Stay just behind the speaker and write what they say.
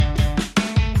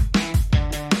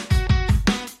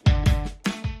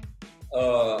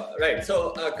Right.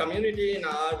 So community in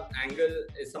our angle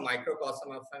is a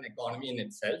microcosm of an economy in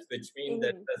itself, which means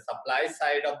that the supply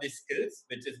side of the skills,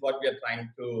 which is what we are trying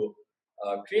to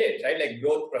create, right? Like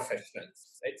growth professionals,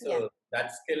 right? So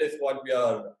that skill is what we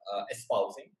are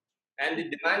espousing. And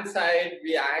the demand side,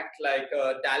 we act like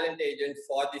a talent agent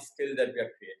for the skill that we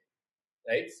are creating,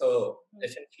 right? So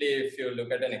essentially, if you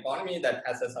look at an economy that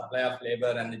has a supply of labor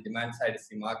and the demand side is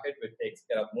the market, which takes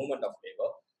care of movement of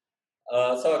labor.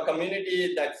 So a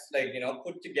community that's like,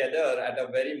 put together at a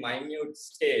very minute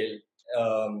scale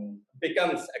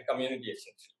becomes a community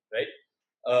essentially,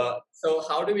 right? So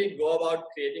how do we go about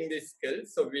creating these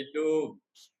skills? So we do,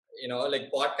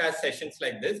 like podcast sessions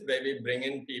like this, where we bring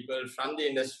in people from the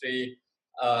industry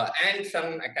and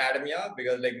from academia,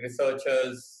 because like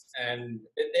researchers, and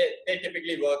they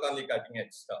typically work on the cutting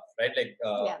edge stuff, right? Like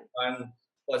one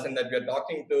person that we're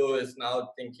talking to is now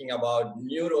thinking about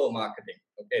neuromarketing.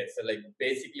 Okay, so like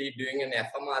basically doing an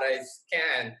fMRI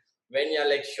scan when you're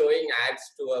like showing ads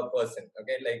to a person.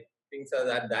 Okay, like things are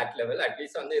at that level, at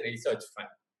least on the research front,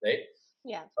 right?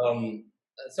 Yeah.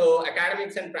 So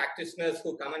academics and practitioners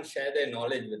who come and share their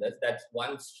knowledge with us, that's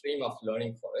one stream of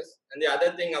learning for us. And the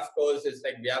other thing, of course, is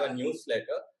like we have a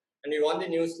newsletter, and we want the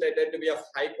newsletter to be of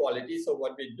high quality. So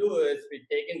what we do is we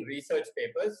take in research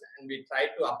papers and we try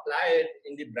to apply it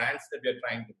in the brands that we're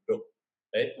trying to grow,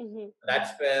 right?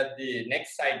 That's where the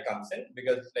next side comes in,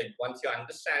 because like once you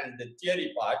understand the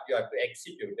theory part, you have to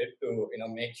execute it to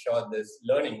make sure this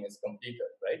learning is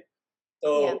completed, right?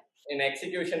 So in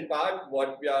execution part,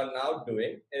 what we are now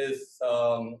doing is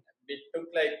we took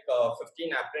like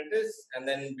 15 apprentices, and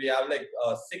then we have like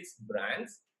 6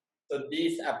 brands. So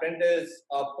these apprentices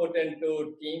are put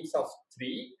into teams of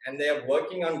 3, and they are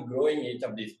working on growing each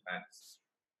of these brands,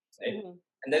 right?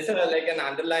 And there's like an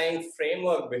underlying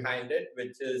framework behind it,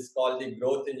 which is called the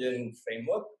growth engine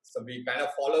framework. So we kind of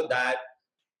follow that.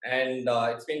 And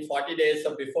it's been 40 days.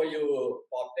 So before you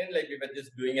popped in, like we were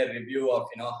just doing a review of,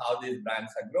 how these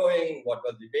brands are growing, what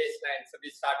was the baseline. So we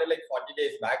started like 40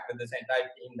 days back with this entire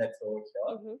team that's over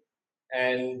here.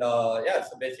 And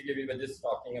so basically we were just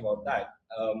talking about that.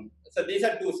 So these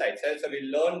are 2 sides. Right? So we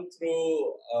learn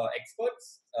through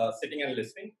experts sitting and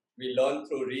listening. We learn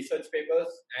through research papers,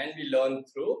 and we learn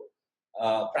through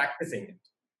practicing it.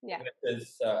 Which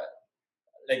is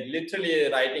like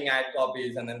literally writing ad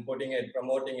copies and then putting it,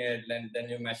 promoting it, and then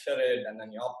you measure it and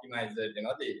then you optimize it,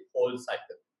 the whole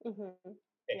cycle.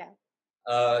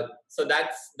 So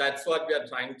that's what we are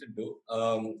trying to do.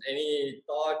 Any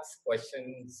thoughts,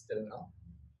 questions till now?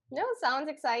 No, sounds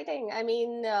exciting. I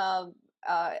mean,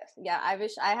 I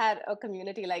wish I had a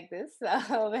community like this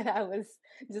when I was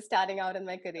just starting out in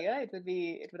my career. It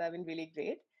would have been really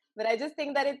great. But I just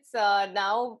think that it's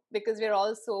now, because we're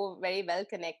all so very well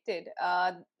connected.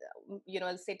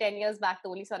 Say 10 years back, the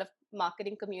only sort of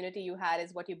marketing community you had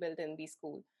is what you built in the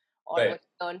school, or what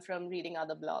you learned from reading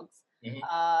other blogs.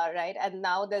 Right. And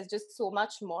now there's just so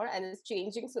much more, and it's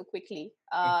changing so quickly.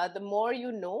 The more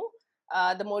you know,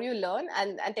 the more you learn,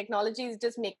 and technology is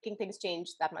just making things change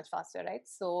that much faster, right?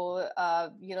 So,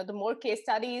 the more case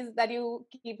studies that you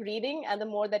keep reading and the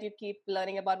more that you keep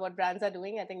learning about what brands are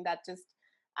doing, I think that just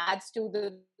adds to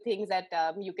the things that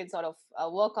you can sort of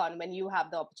work on when you have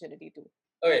the opportunity to.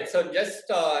 Okay, so just,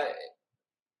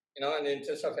 in the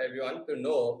interest of everyone to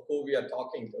know who we are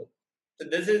talking to. So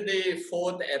this is the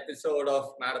 4th episode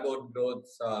of Mad About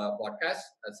Growth's podcast.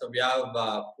 So we have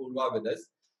Poorva with us.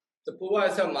 So Poorva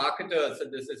is a marketer, so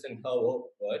this is in her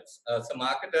words. So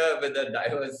marketer with a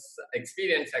diverse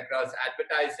experience across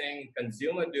advertising,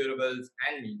 consumer durables,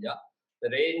 and media. The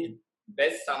range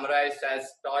best summarized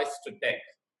as toys to tech.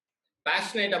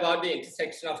 Passionate about the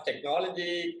intersection of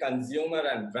technology, consumer,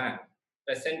 and brand.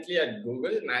 Presently at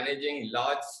Google, managing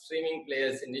large streaming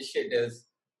players' initiatives,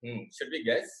 should we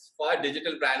guess, for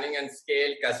digital branding and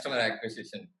scale customer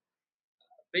acquisition.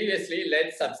 Previously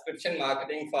led subscription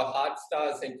marketing for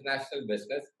Hotstar's international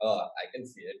business. I can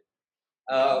see it.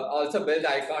 Also built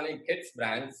iconic kids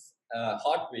brands,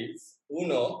 Hot Wheels,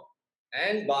 Uno,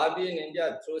 and Barbie in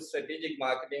India through strategic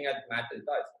marketing at Mattel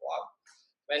Toys. Wow.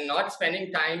 When not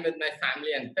spending time with my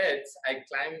family and pets, I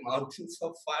climb mountains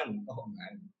for fun. Oh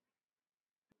man.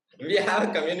 We have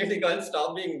a community called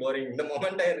Stop Being Boring. The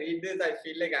moment I read this, I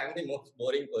feel like I'm the most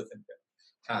boring person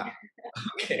here.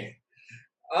 Okay.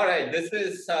 All right. This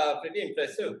is pretty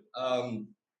impressive.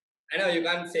 I know you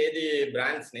can't say the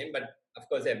brand's name, but of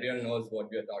course everyone knows what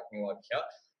we're talking about here,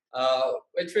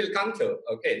 which we'll come to.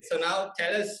 Okay. So now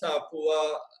tell us,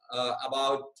 Poorva,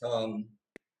 about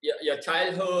your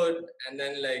childhood, and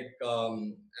then like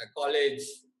college,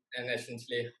 and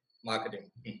essentially marketing.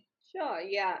 Sure.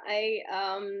 Yeah.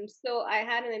 So I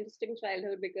had an interesting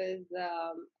childhood because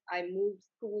I moved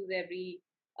schools every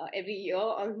year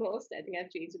almost. I think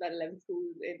I've changed about 11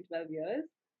 schools in 12 years.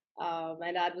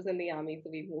 My dad was in the army, so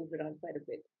we moved around quite a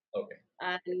bit. Okay.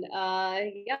 And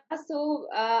yeah, so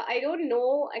I don't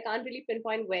know. I can't really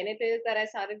pinpoint when it is that I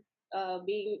started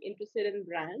being interested in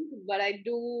brands, but I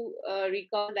do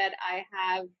recall that I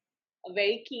have a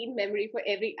very keen memory for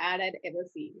every ad I'd ever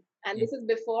seen. And Mm. this is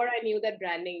before I knew that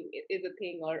branding is a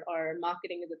thing, or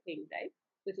marketing is a thing, right?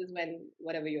 This is when,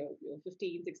 whatever, you're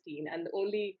 15, 16, and the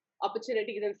only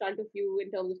opportunities in front of you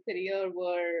in terms of career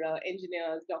were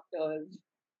engineers, doctors,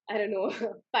 I don't know,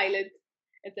 pilots,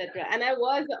 etc. And I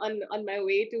was on my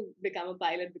way to become a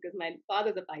pilot because my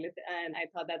father's a pilot, and I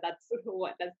thought that that's the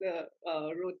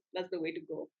road, that's the way to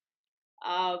go.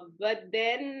 But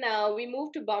then we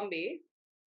moved to Bombay,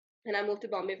 and I moved to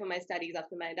Bombay for my studies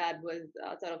after my dad was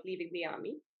sort of leaving the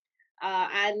army.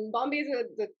 And Bombay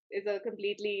is a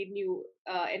completely new,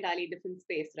 entirely different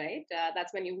space, right?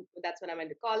 That's when I went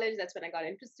to college. That's when I got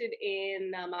interested in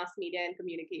mass media and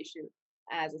communication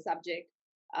as a subject.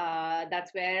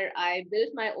 That's where I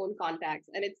built my own contacts,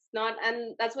 and it's not,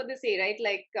 and that's what they say, right?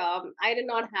 Like, I did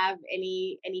not have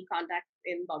any contacts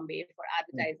in Bombay for Mm.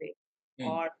 advertising Mm.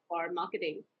 or for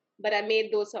marketing, but I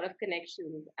made those sort of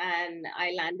connections, and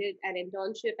I landed an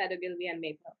internship at Ogilvy and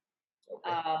Mather,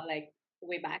 Okay. like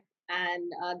way back.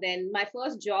 And then my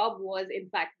first job was in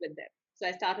fact with them. So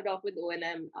I started off with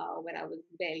O&M when I was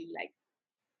barely like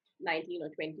 19 or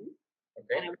 20, and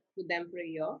I Okay. was with them for a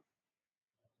year.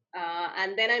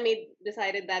 And then I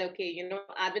decided that, okay,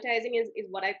 advertising is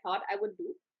what I thought I would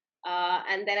do.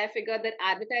 And then I figured that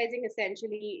advertising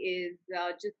essentially is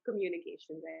just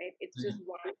communication, right? It's just Mm.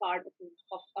 one part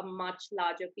of a much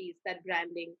larger piece that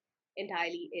branding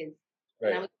entirely is. And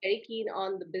I Right. was very keen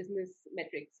on the business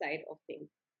metrics side of things,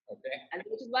 Okay. and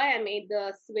which is why I made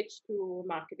the switch to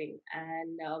marketing.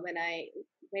 And when I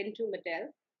went to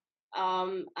Mattel,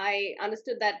 I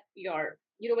understood that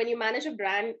when you manage a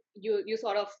brand, you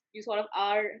sort of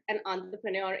are an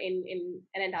entrepreneur in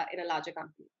a larger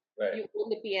company. Right. You own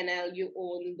the P&L, you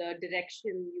own the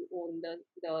direction, you own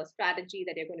the strategy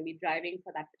that you're going to be driving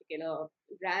for that particular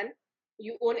brand.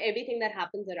 You own everything that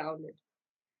happens around it,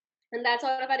 and that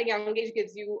sort of at a young age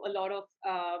gives you a lot of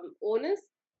onus.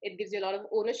 It gives you a lot of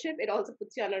ownership. It also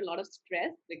puts you under a lot of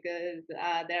stress because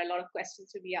there are a lot of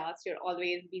questions to be asked. You're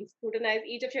always being scrutinized.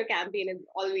 Each of your campaign is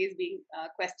always being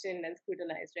questioned and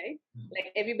scrutinized, right? Mm.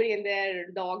 Like everybody and their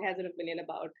dog has an opinion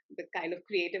about the kind of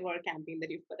creative or campaign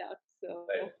that you put out. So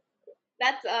Right.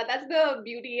 that's the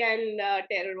beauty and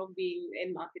terror of being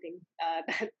in marketing.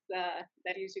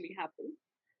 That usually happens.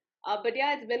 But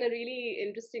yeah, it's been a really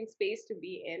interesting space to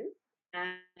be in.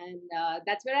 And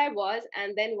that's where I was.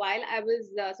 And then while I was,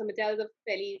 so Mattel is a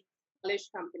fairly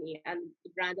polished company and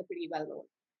the brands are pretty well known.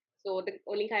 So the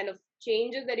only kind of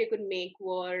changes that you could make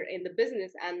were in the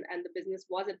business, and the business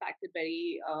was impacted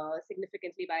very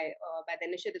significantly by the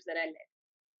initiatives that I led.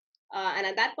 And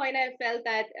at that point, I felt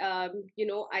that,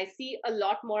 I see a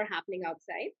lot more happening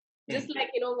outside. Just Mm.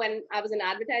 like, when I was in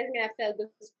advertising, I felt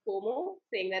this FOMO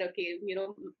saying that, okay,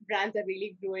 brands are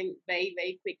really growing very,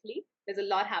 very quickly. There's a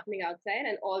lot happening outside,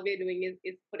 and all we're doing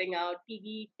is putting out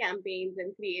TV campaigns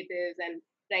and creatives and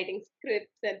writing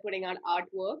scripts and putting out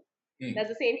artwork. Mm. That's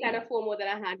the same kind of FOMO that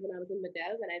I had when I was in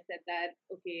Mattel, when I said that,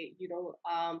 okay,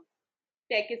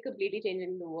 tech is completely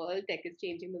changing the world. Tech is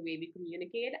changing the way we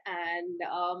communicate, and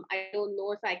I don't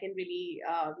know if I can really,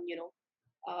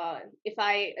 if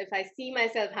I see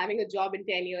myself having a job in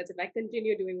 10 years if I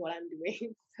continue doing what I'm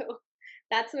doing. So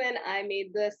that's when I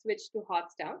made the switch to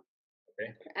Hotstar.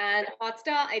 Okay. And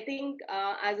Hotstar, I think,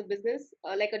 as a business,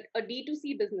 like a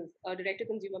D2C business, a direct to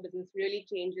consumer business, really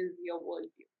changes your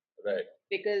worldview Right.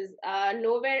 because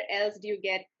nowhere else do you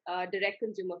get direct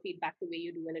consumer feedback the way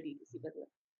you do in a D2C business.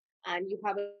 And you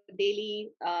have a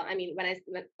daily, when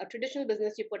a traditional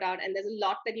business you put out, and there's a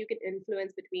lot that you can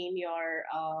influence between your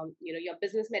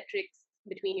business metrics,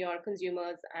 between your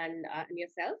consumers and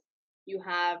yourself. You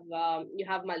have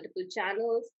multiple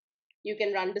channels. You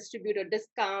can run distributor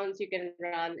discounts. You can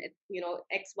run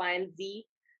X, Y, and Z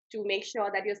to make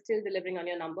sure that you're still delivering on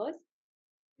your numbers.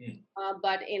 Mm.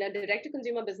 But in a direct to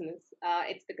consumer business,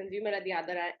 it's the consumer at the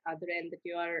other end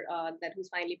that who's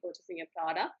finally purchasing your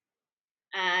product,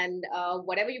 and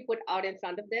whatever you put out in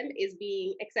front of them is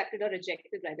being accepted or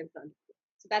rejected right in front of you.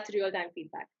 So that's real time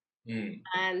feedback, Mm.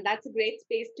 and that's a great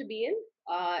space to be in.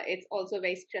 It's also a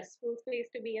very stressful space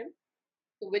to be in,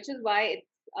 which is why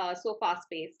it's so fast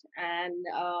paced. And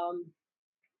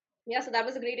yeah, so that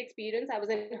was a great experience. I was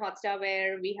in Hotstar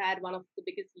where we had one of the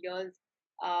biggest years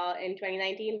in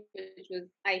 2019, which was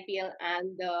IPL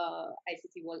and the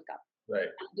ICC World Cup. Right.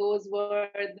 Those were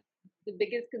the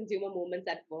biggest consumer moments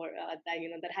that were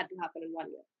that had to happen in 1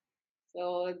 year.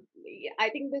 So I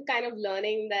think the kind of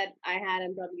learning that I had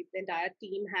and probably the entire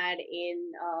team had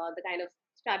in the kind of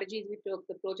strategies we took,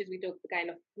 the approaches we took, the kind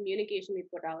of communication we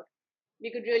put out,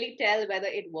 we could really tell whether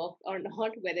it worked or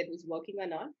not, whether it was working or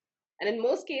not. And in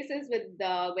most cases, with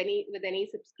any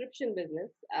subscription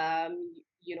business,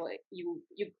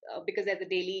 because there's a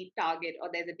daily target or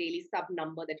there's a daily sub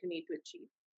number that you need to achieve.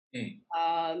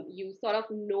 You sort of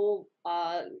know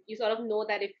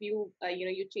that if you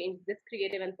change this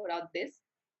creative and put out this,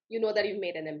 that you've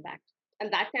made an impact,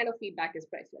 and that kind of feedback is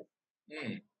priceless.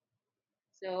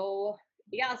 So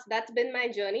so that's been my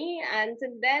journey, and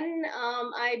since then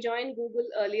I joined Google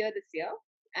earlier this year,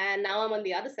 and now I'm on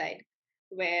the other side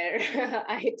where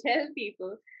I tell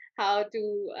people how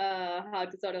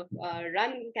to sort of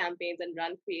run campaigns and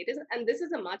run creatives, and this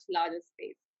is a much larger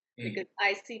space because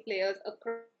I see players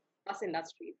across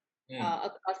industries,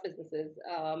 across businesses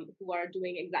who are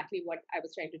doing exactly what I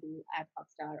was trying to do at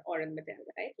Hotstar or in Mattel,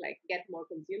 right? Like get more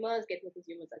consumers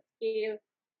at scale,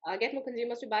 get more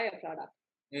consumers to buy a product.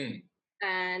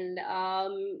 And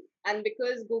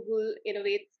because Google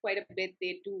innovates quite a bit,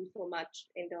 they do so much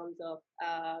in terms of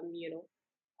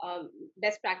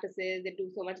best practices. They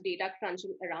do so much data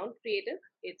crunching around creative.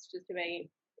 It's just a very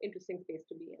interesting space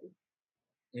to be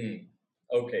in.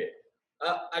 Okay.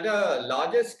 At a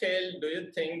larger scale, do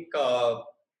you think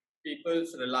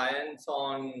people's reliance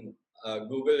on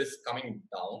Google is coming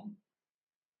down?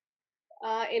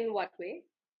 In what way?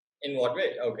 In what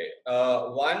way? Okay.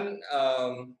 One,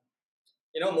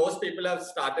 most people have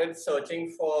started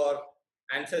searching for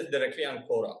answers directly on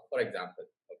Quora, for example.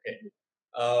 Okay.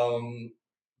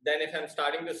 Then if I'm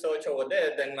starting to search over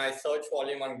there, then my search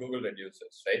volume on Google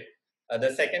reduces, right?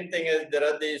 The second thing is there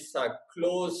are these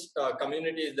closed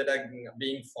communities that are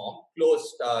being formed,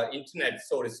 closed internet,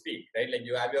 so to speak, right? Like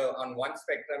you have on one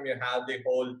spectrum, you have the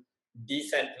whole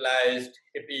decentralized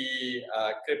hippie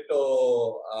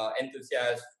crypto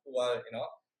enthusiasts who are,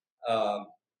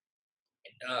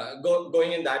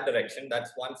 going in that direction.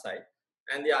 That's one side.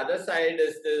 And the other side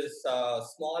is this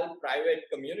small private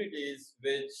communities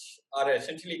which are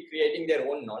essentially creating their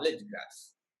own knowledge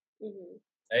graphs,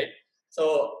 right?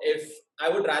 So if I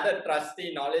would rather trust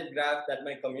the knowledge graph that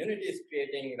my community is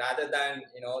creating rather than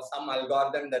some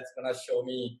algorithm that's going to show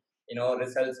me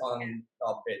results on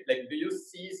top page. Like, do you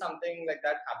see something like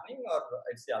that happening, or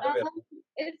it's the other way?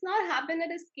 It's not happened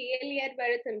at a scale yet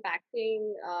where it's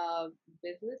impacting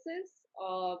businesses.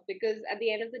 Because at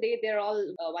the end of the day, they're all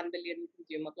 1 billion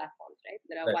consumer platforms, right?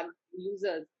 There are 1 billion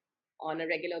users on a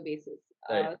regular basis.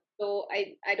 So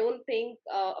I don't think,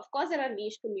 of course, there are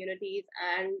niche communities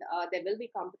and there will be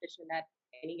competition at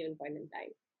any given point in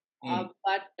time.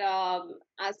 But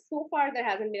as so far, there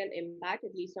hasn't been an impact,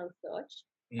 at least on search.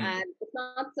 And it's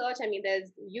not search. I mean, there's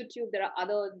YouTube. There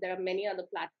are many other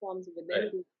platforms within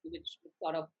Google which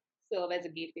sort of serve as a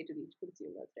gateway to reach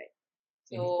consumers, right?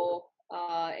 So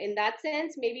in that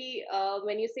sense, maybe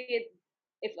when you say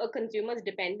if a consumer's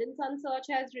dependence on search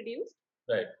has reduced,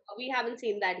 we haven't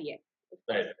seen that yet.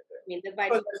 Right. I mean,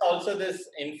 there's also this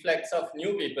influx of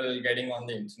new people getting on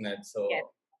the internet, so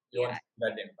you won't see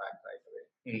that impact right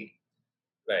away.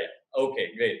 Right.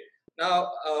 Okay, great.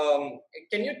 Now,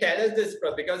 can you tell us this,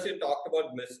 because you talked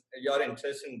about your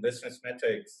interest in business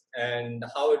metrics and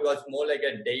how it was more like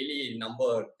a daily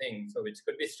number thing, so which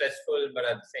could be stressful, but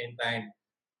at the same time,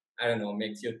 I don't know,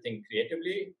 makes you think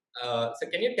creatively. So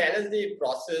can you tell us the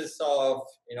process of,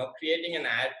 creating an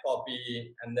ad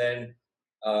copy, and then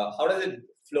how does it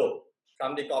flow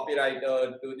from the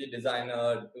copywriter to the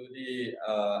designer to the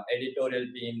editorial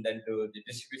team, then to the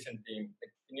distribution team?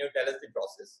 Can you tell us the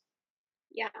process?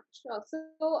 Yeah, sure.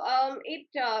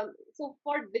 So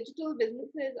for digital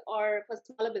businesses or for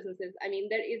smaller businesses, I mean,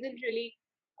 there isn't really.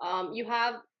 You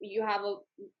have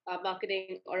a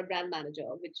marketing or a brand manager,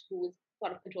 who's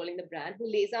sort of controlling the brand, who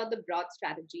lays out the broad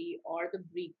strategy or the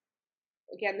brief.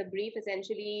 Okay, and the brief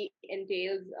essentially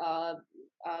entails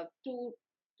two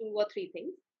or three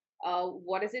things.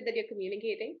 What is it that you're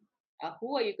communicating?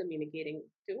 Who are you communicating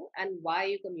to, and why are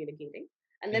you communicating?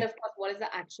 And then, of course, what is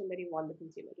the action that you want the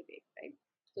consumer to take, right?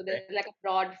 So there's like a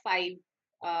broad five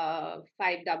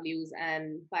W's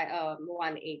and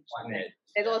one H.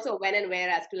 There's also when and where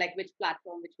as to like which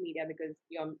platform, which media, because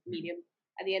your medium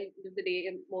at the end of the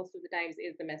day, most of the times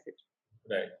is the message.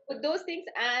 Right. But those things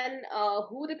and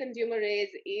who the consumer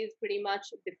is pretty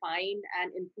much defined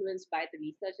and influenced by the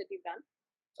research that you've done.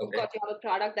 Okay. Of course, you have a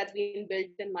product that's been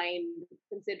built in mind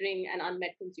considering an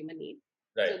unmet consumer need.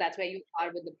 Right. So that's where you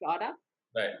start with the product.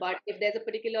 Right. But if there's a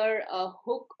particular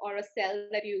hook or a cell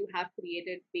that you have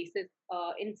created basis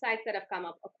insights that have come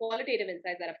up, qualitative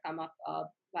insights that have come up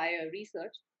via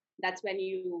research, that's when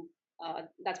you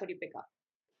that's what you pick up.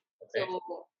 Okay.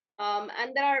 So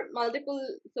and there are multiple.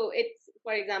 So it's,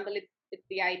 for example, it's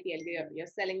the IPL. You're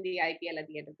selling the IPL at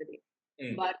the end of the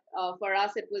day. But for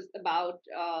us, it was about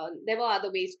there were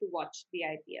other ways to watch the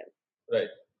IPL. Right.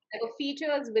 There were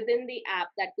features within the app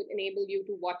that could enable you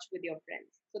to watch with your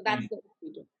friends. So that's the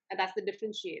feature, and that's the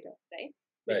differentiator, right?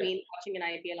 Between watching an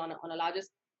IPL on a larger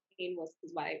screen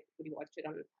versus why would you watch it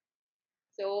on.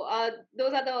 So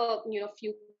those are the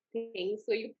few things.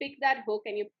 So you pick that hook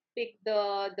and you pick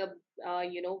the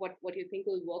what you think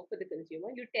will work for the consumer.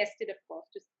 You test it, of course,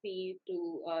 to see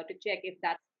to check if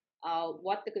that's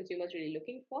what the consumer is really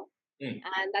looking for,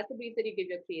 and that's the brief that you give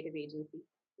your creative agency,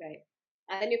 right?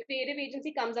 And then your creative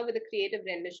agency comes up with a creative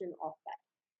rendition of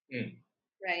that,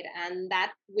 right? And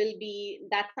that's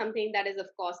something that is, of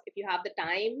course, if you have the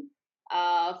time.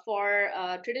 For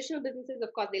traditional businesses,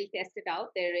 of course, they'll test it out.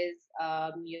 There is,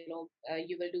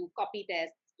 you will do copy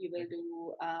tests. You will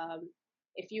do,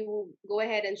 if you go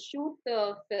ahead and shoot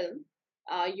the film,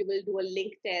 you will do a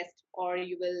link test, or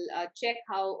you will check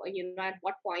how, at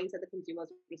what points are the consumers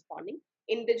responding.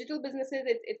 In digital businesses,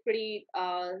 it's pretty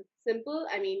simple.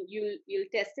 I mean, you'll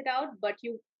test it out, but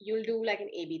you'll do like an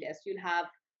A/B test. You'll have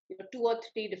 2 or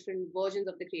 3 different versions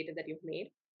of the creative that you've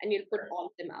made, and you'll put all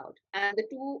of them out. And the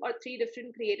 2 or 3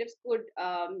 different creatives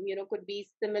could be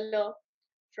similar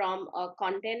from a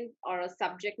content or a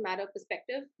subject matter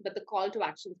perspective, but the call to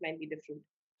actions might be different.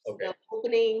 Okay. The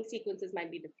opening sequences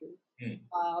might be different,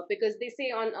 because they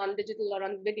say on digital or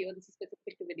on video, this is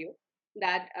specific to video,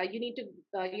 that you need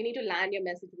to land your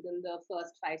message within the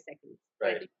first 5 seconds,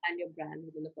 right? And your brand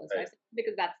within the first 5 seconds,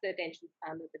 because that's the attention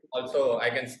span of the consumer. Also, I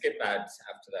can skip ads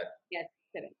after that. Yes,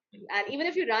 correct. And even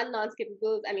if you run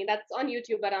non-skippables, I mean, that's on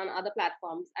YouTube, but on other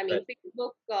platforms. I mean,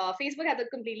 Facebook has a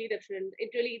completely different. It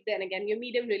really, then again, your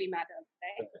medium really matters,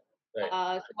 right?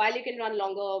 So while you can run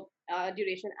longer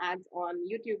duration ads on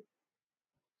YouTube,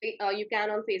 you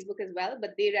can on Facebook as well,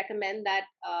 but they recommend that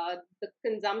the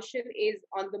consumption is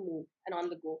on the move and on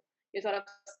the go. You're sort of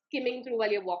skimming through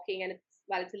while you're walking, and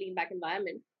while it's a lean back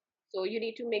environment. So you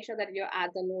need to make sure that your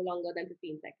ads are no longer than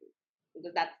 15 seconds,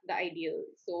 because that's the ideal.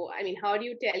 So I mean, how do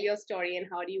you tell your story and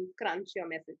how do you crunch your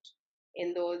message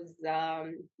in those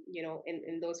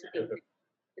in those 15 seconds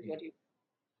is what you.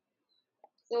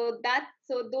 So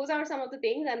those are some of the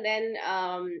things, and then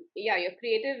your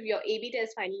creative, your A/B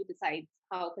test finally decides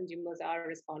how consumers are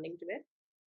responding to it,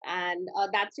 and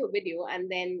that's your video, and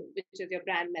then which is your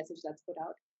brand message that's put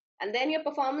out, and then your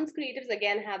performance creatives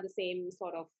again have the same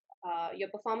sort of your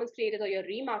performance creatives or your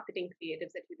remarketing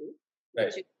creatives that you do,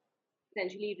 which you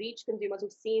essentially reach consumers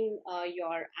who've seen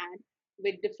your ad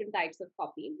with different types of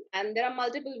copy, and there are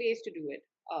multiple ways to do it.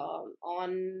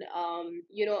 On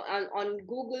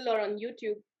Google or on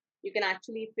YouTube, you can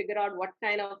actually figure out what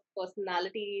kind of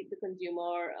personality the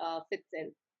consumer fits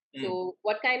in. So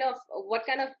what kind of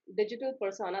digital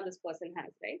persona this person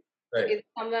has, right? So is it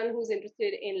someone who's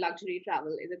interested in luxury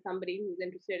travel? Is it somebody who's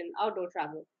interested in outdoor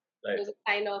travel? Those are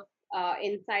kind of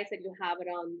insights that you have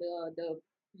around the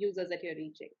users that you're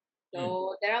reaching.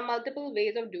 So there are multiple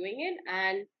ways of doing it,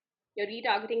 and your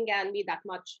retargeting can be that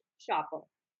much sharper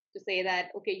to say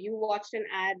that, okay, you watched an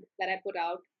ad that I put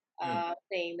out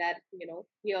saying that,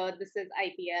 here, this is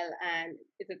IPL, and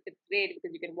it's great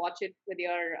because you can watch it with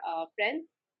your friends.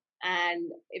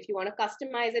 And if you want to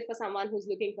customize it for someone who's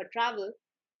looking for travel,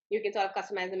 you can sort of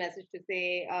customize the message to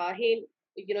say, hey,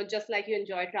 just like you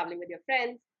enjoy traveling with your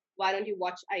friends, why don't you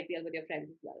watch IPL with your friends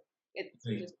as well? It's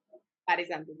just a bad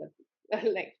example, but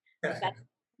like that's,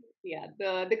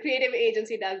 the creative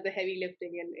agency does the heavy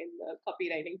lifting in the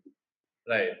copywriting.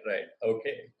 Right.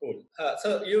 Okay, cool.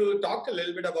 So you talked a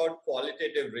little bit about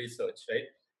qualitative research, right?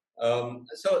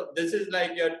 So this is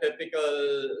like your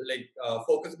typical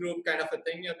focus group kind of a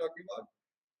thing you're talking about?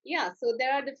 Yeah, so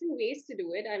there are different ways to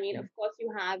do it. I mean, of course,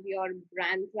 you have your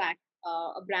brand track.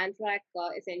 A brand track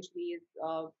essentially is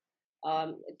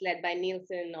it's led by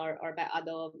Nielsen or by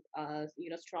other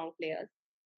strong players,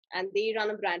 and they run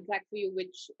a brand track for you,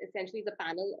 which essentially is a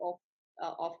panel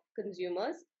of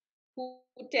consumers who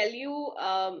tell you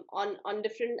on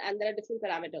different, and there are different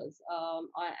parameters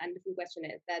and different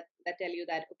questionnaires that tell you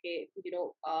that, okay,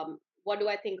 what do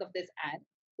I think of this ad?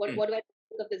 What do I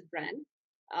think of this brand?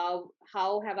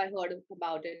 How have I heard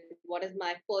about it? What is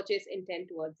my purchase intent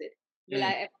towards it? Will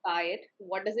I ever buy it?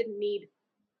 What does it need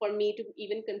for me to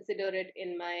even consider it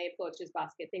in my purchase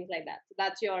basket? Things like that. So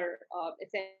that's your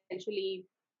essentially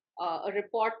a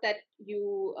report that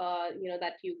you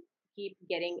keep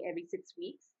getting every 6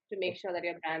 weeks to make sure that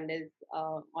your brand is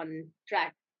on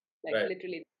track, like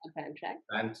literally on track.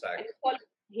 And track.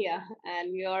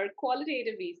 And your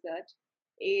qualitative research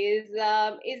is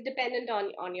dependent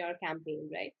on your campaign,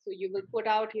 right? So you will put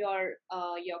out your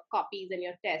copies and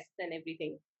your tests and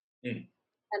everything, and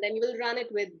then you will run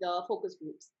it with the focus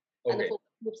groups. And the focus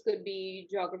groups could be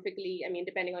geographically, I mean,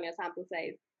 depending on your sample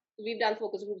size. So we've done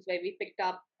focus groups where we picked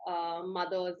up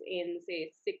mothers in,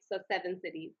 say, 6 or 7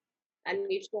 cities, and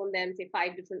we've shown them, say,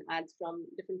 5 different ads from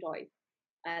different toys,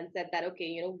 and said that,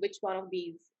 okay, which one of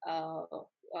these are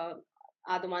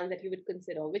the ones that you would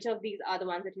consider? Which of these are the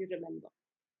ones that you remember?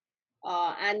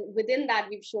 And within that,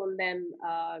 we've shown them,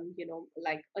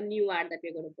 like a new ad that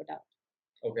we're going to put out.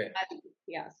 Okay.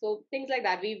 Yeah. So things like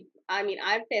that.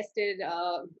 I've tested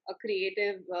a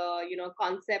creative,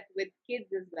 concept with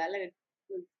kids as well, and it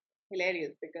was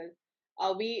hilarious because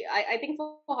I think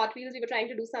for Hot Wheels we were trying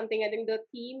to do something. I think the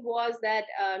theme was that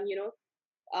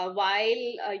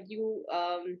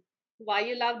while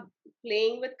you love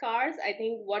playing with cars, I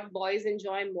think what boys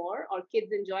enjoy more or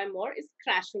kids enjoy more is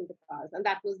crashing the cars, and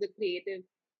that was the creative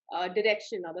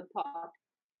direction or the thought.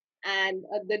 And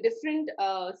the different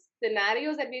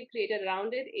scenarios that we've created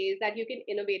around it is that you can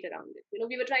innovate around it.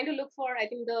 We were trying to look for, I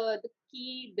think the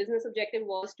key business objective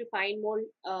was to find more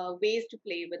ways to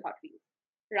play with Hot Wheels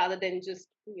rather than just,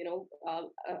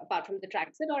 apart from the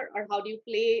track set, or how do you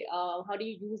play, how do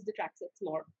you use the track sets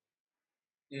more?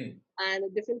 And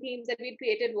the different themes that we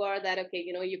created were that, okay,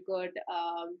 you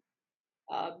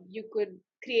could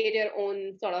create your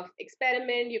own sort of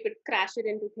experiment. You could crash it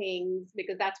into things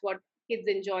because that's what kids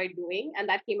enjoy doing, and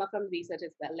that came up from research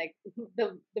as well. Like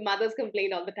the mothers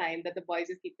complain all the time that the boys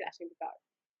just keep crashing the car,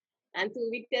 and so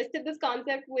we tested this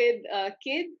concept with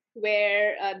kids,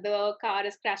 where the car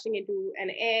is crashing into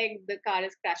an egg, the car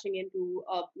is crashing into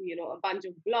a bunch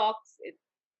of blocks,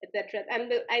 etc.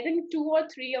 And I think 2 or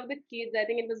 3 of the kids, I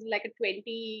think it was like a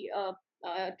 20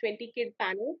 kid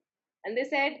panel, and they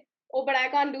said, "Oh, but I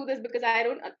can't do this because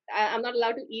I'm not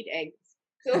allowed to eat eggs."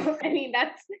 So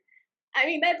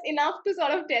that's enough to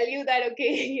sort of tell you that,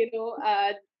 okay,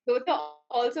 those are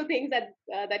also things that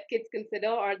kids consider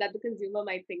or that the consumer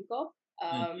might think of.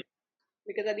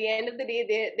 Because at the end of the day,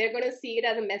 they're going to see it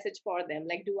as a message for them.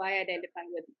 Like, do I identify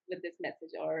with this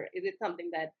message, or is it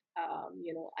something that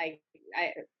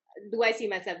do I see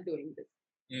myself doing this,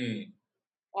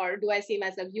 or do I see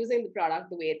myself using the product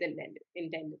the way it's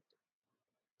intended?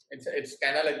 It's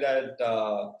kind of like that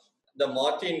the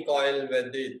Mortein coil where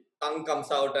the tongue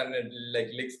comes out and it like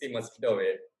licks the mosquito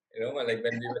away. Like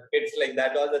when we were kids, like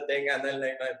that was the thing, and then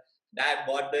like my dad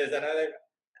bought this, and I was like,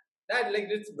 Dad, like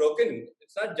it's broken.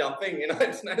 It's not jumping.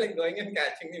 It's not like going and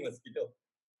catching the mosquito.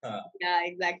 Yeah,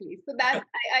 exactly. So that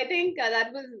I think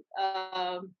that was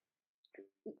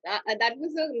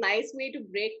a nice way to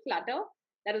break clutter.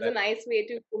 That was a nice way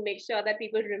to make sure that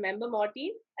people remember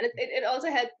Mortein, and it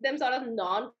also helped them sort of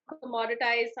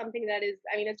non-commoditize something that is,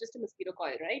 it's just a mosquito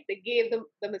coil, right? They gave the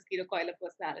mosquito coil a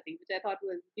personality, which I thought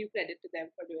was due credit to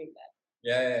them for doing that.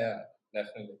 Yeah,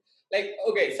 definitely. Like,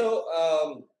 okay, so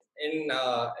in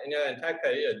your entire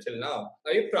career till now,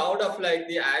 are you proud of like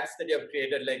the ads that you have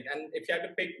created? Like, and if you had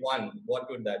to pick one, what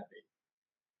would that be?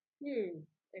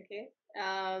 Okay.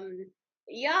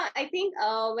 Yeah, I think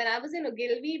when I was in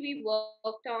Ogilvy, we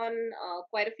worked on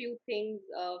quite a few things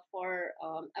I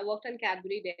worked on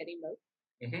Cadbury Dairy Milk.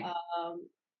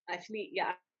 Actually,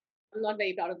 yeah, I'm not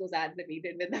very proud of those ads that we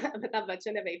did with Amitabh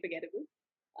Bachchan. They're very forgettable.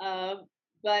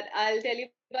 But I'll tell you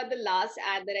about the last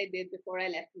ad that I did before I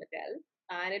left Mattel.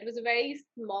 And it was a very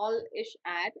small-ish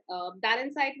ad. That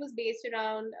insight was based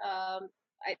around, I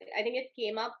think it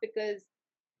came up because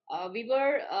so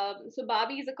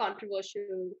Barbie is a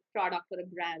controversial product or a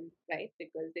brand, right?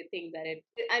 Because they think that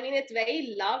it's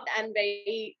very loved and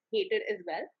very hated as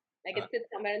well. Like it sits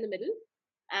somewhere in the middle.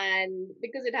 And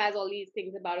because it has all these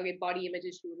things about, okay, body image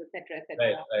issues, etc.,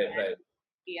 etc. Right.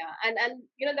 Yeah, and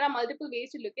there are multiple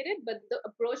ways to look at it, but the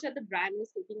approach that the brand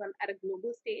was taking on at a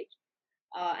global stage,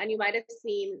 and you might have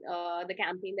seen the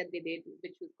campaign that they did,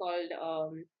 which was called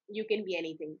 "You Can Be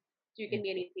Anything." So you can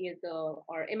be anything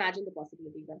or imagine the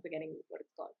possibilities. I'm forgetting what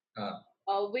it's called.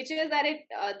 Which is that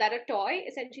that a toy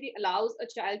essentially allows a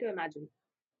child to imagine,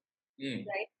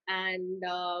 right? And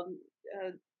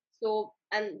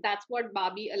and that's what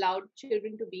Barbie allowed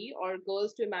children to be, or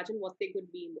girls to imagine what they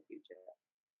could be in the future.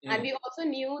 And we also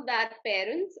knew that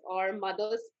parents or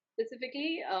mothers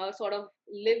specifically sort of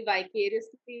live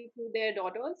vicariously through their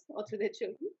daughters or through their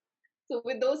children. So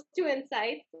with those 2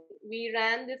 insights, we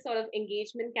ran this sort of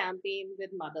engagement campaign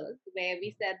with mothers where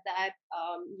we said that,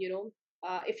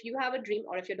 if you have a dream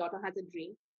or if your daughter has a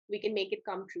dream, we can make it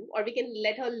come true, or we can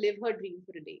let her live her dream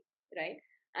for a day, right?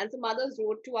 And so mothers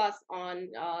wrote to us on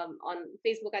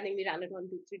Facebook. I think we ran it on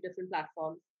 2, 3 different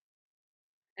platforms.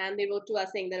 And they wrote to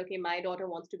us saying that, okay, my daughter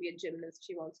wants to be a gymnast.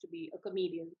 She wants to be a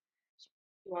comedian.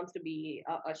 She wants to be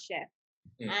a chef.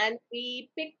 And we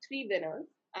picked 3 winners,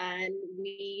 and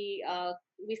we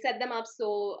set them up.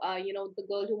 So the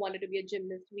girl who wanted to be a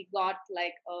gymnast, we got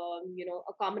like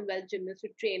a Commonwealth gymnast to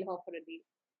train her for a day.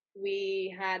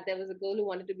 There was a girl who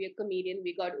wanted to be a comedian.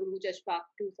 We got Uruj Ashfaq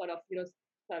to sort of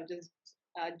just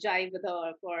jive with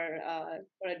her for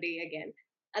a day again.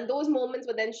 And those moments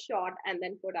were then shot and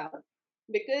then put out,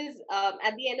 because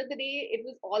at the end of the day, it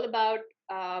was all about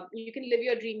you can live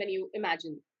your dream when you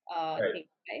imagine things,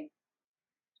 right?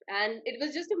 And it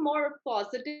was just a more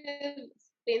positive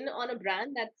spin on a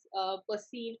brand that's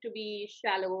perceived to be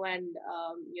shallow and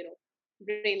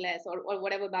brainless, or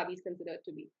whatever Barbie is considered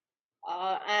to be.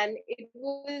 And it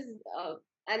was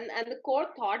and the core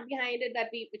thought behind it,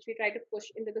 which we try to push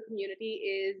into the community,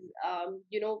 is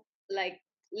like,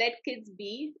 let kids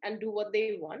be and do what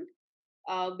they want,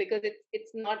 because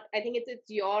it's not, I think it's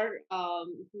your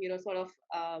sort of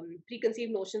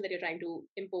preconceived notion that you're trying to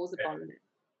impose upon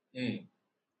them.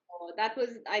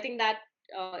 I think that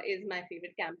is my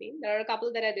favorite campaign. There are a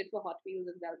couple that I did for Hot Wheels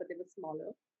as well, but they were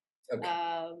smaller.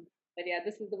 But yeah,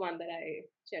 this is the one that I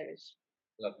cherish.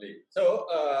 Lovely. So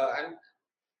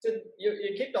so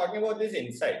you keep talking about these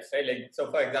insights, right? Like,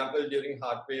 so for example, during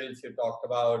Hot Wheels, you talked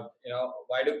about,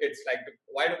 why do boys like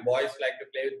to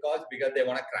play with cars? Because they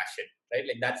want to crash it, right?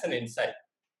 Like, that's an insight.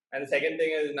 And the second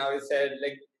thing is, now you said,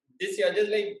 like, this you're just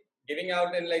like giving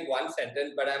out in like one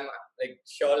sentence, but I'm like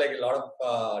sure like a lot of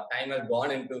time has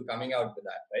gone into coming out with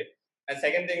that, right? And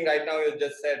second thing right now you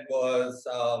just said was,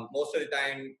 most of the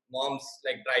time moms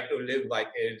like try to live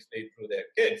vicariously through their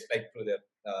kids, like through their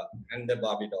and the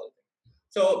Barbie doll thing.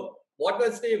 So what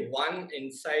was the one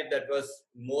insight that was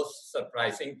most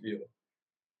surprising to you?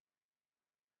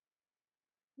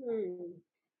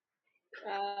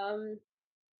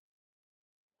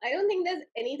 I don't think there's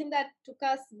anything that took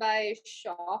us by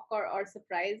shock or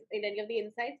surprise in any of the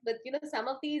insights, but some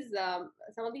of these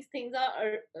things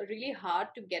are really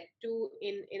hard to get to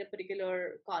in a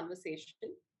particular conversation.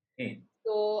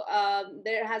 So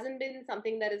there hasn't been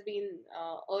something that has been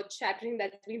earth-shattering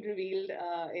that's been revealed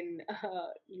in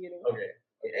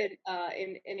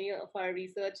in any of our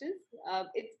researches.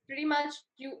 It's pretty much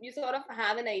you sort of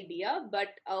have an idea, but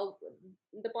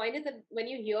the point is that when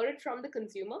you hear it from the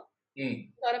consumer,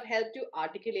 sort of help to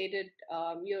articulate it.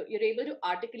 You're able to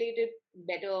articulate it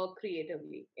better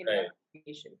creatively in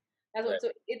communication. So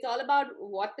it's all about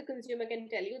what the consumer can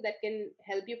tell you that can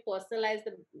help you personalize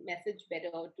the message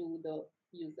better to the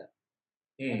user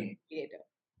or the creator.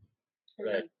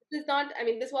 Right. This is not. I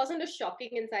mean, this wasn't a shocking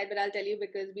insight, but I'll tell you,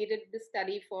 because we did this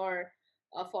study for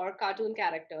cartoon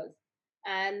characters,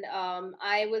 and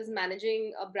I was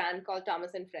managing a brand called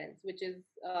Thomas and Friends, which is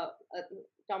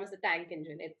Thomas the Tank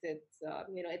Engine. It's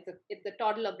a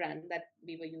toddler brand that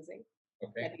we were using,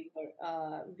 that we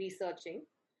were researching,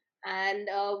 and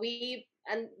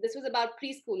this was about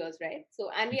preschoolers, right?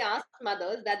 So, and we asked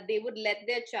mothers that they would let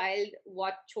their child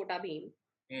watch Chota Bheem,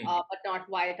 but not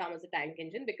Why Thomas the Tank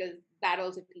Engine, because that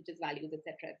also teaches values,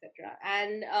 etc., etc.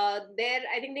 And there,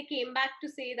 I think they came back to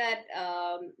say that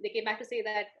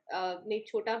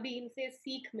Chota Bheem se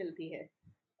seekh milti hai,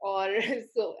 or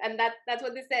so, and that's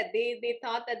what they said. They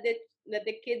thought that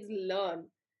the kids learn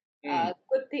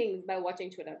good things by watching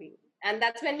Chota Bheem. And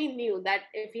that's when we knew that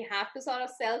if we have to sort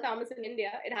of sell Thomas in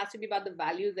India, it has to be about the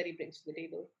values that he brings to the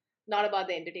table, not about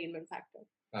the entertainment factor.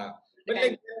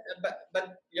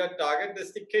 But your target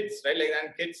is the kids, right? Like,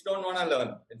 and kids don't want to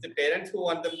learn. It's the parents who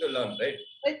want them to learn, right?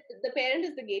 But the parent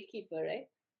is the gatekeeper, right?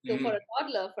 So for a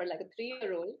toddler, for like a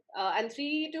 3-year-old, and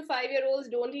 3 to 5-year-olds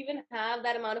don't even have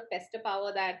that amount of pester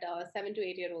power that 7 to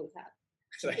 8-year-olds have.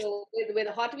 Right. So with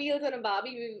Hot Wheels and a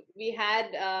Barbie, we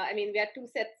had 2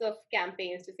 sets of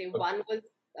campaigns to say. One was,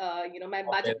 my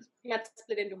budget was pretty much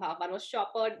split into half. One was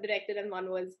shopper directed, and one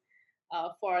was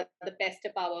for the pester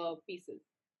power pieces,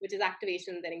 which is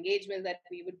activations and engagements that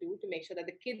we would do to make sure that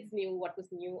the kids knew what was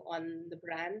new on the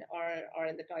brand or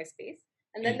in the toy space.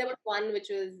 And then there was one which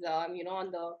was,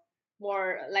 on the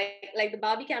more like the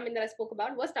Barbie campaign that I spoke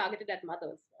about was targeted at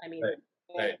mothers. I mean,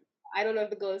 I don't know if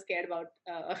the girls cared about,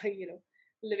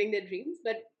 living their dreams,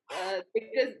 but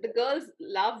because the girls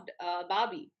loved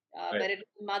Barbie, but it was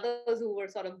mothers who were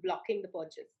sort of blocking the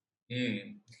purchase.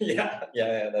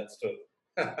 Yeah, that's true.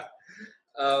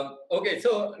 Okay,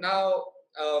 so now,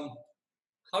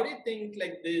 how do you think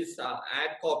like these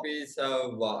ad copies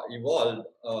have evolved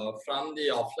from the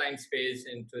offline space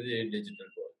into the digital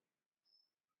world?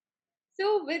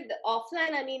 So with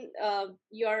offline, I mean,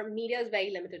 your media is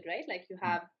very limited, right? Like you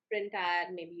have print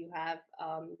ad, maybe you have,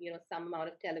 some amount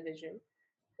of television,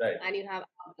 Right. and you have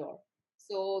outdoor.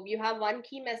 So you have one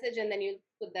key message, and then you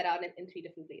put that out in three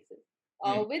different places.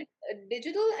 With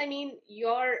digital, I mean,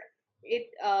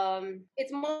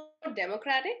 it's more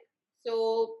democratic.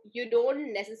 So you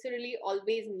don't necessarily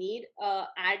always need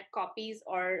ad copies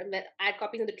or ad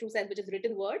copies in the true sense, which is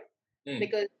written word,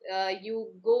 because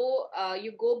you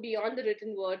go beyond the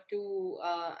written word to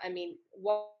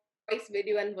voice,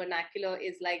 video, and vernacular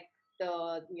is like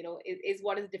is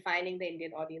what is defining the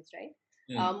Indian audience, right?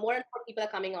 More and more people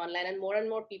are coming online, and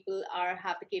more people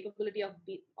have the capability of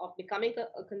becoming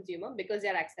a consumer because they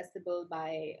are accessible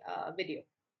by video.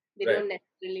 They Right. don't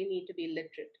necessarily need to be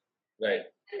literate. Right.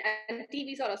 And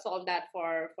TV sort of solved that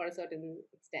for a certain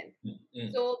extent.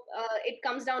 So it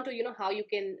comes down to how you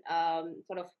can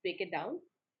sort of break it down.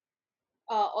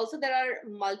 Also, there are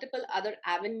multiple other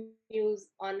avenues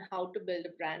on how to build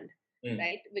a brand,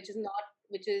 right?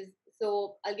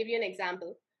 So I'll give you an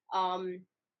example.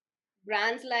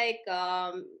 Brands like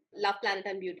Love, Planet,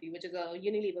 and Beauty, which is a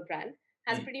Unilever brand,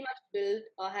 has pretty much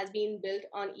been built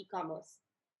on e-commerce,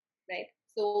 right?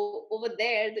 So over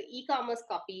there, the e-commerce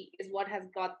copy is what has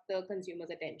got the consumer's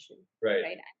attention,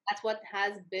 right? That's what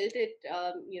has built it.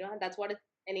 That's what has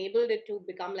enabled it to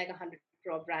become like 100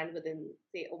 crore brand within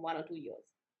say 1 or 2 years.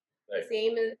 Right. The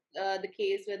same is the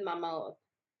case with Mama Earth.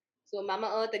 So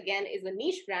Mama Earth again is a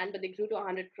niche brand, but they grew to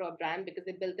 100 crore brand because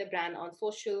they built their brand on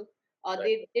social.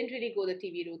 They didn't really go the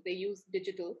TV route; they used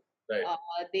digital. Right.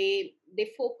 They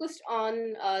focused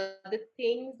on the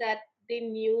things that they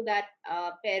knew that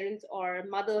parents or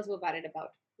mothers were worried about.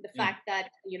 The fact that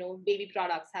baby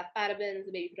products have parabens,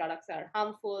 baby products are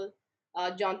harmful.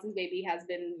 Johnson's baby has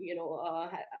been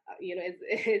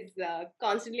is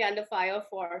constantly under fire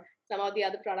for some of the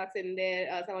other products in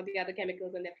their some of the other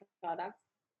chemicals in their products,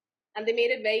 and they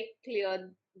made it very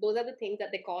clear those are the things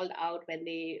that they called out when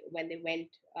they went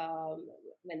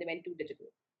to digital,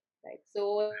 right?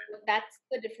 So that's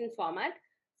the different format.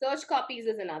 Search copies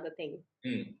is another thing.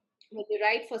 When you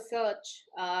write for search,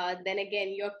 then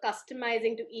again you're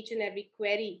customizing to each and every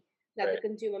query that the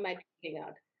consumer might be putting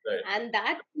out. And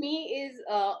that to me is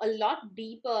a lot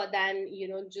deeper than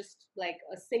just like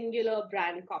a singular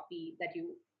brand copy that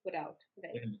you put out,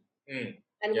 right?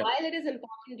 And while it is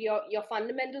important, your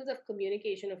fundamentals of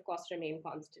communication, of course, remain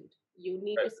constant. You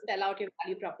need to spell out your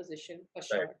value proposition for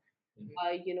sure.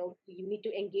 You need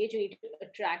to engage, you need to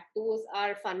attract. Those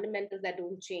are fundamentals that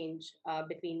don't change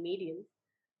between mediums.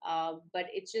 But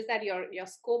it's just that your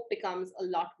scope becomes a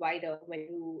lot wider when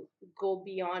you go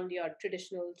beyond your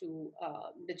traditional to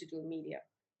digital media.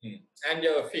 And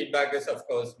your feedback is, of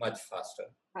course, much faster.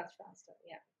 Much faster,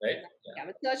 yeah. Right? Yeah,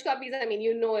 with search copies, I mean,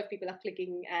 if people are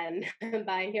clicking and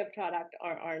buying your product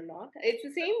or not. It's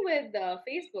the same with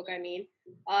Facebook. I mean,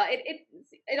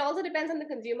 it also depends on the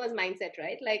consumer's mindset,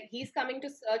 right? Like he's coming to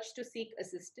search to seek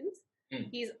assistance.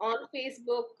 He's on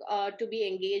Facebook to be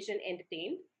engaged and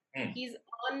entertained. He's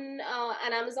on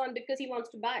an Amazon because he wants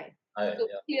to buy. So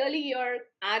clearly, your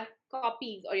ad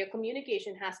copies or your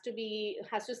communication has to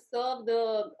serve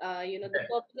the the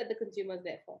purpose that the consumer is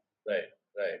there for.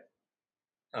 Right.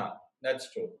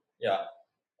 That's true. Yeah.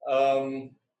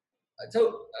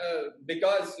 So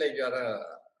because like you're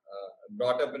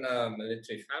brought up in a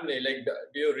military family, like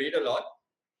do you read a lot?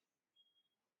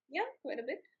 Yeah, quite a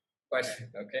bit.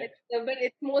 Okay. But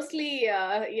it's mostly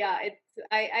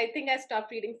I think I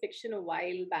stopped reading fiction a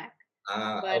while back.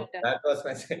 That was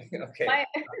my thing. Okay.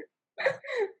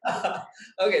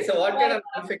 Okay, so what kind of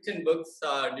non-fiction books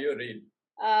do you read?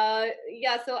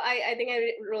 So I think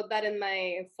I wrote that in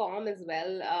my form as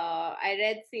well. I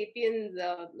read *Sapiens*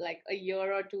 like a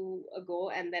year or two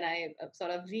ago, and then I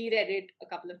sort of reread it a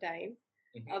couple of times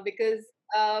because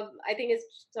I think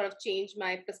it's sort of changed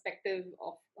my perspective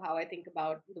of how I think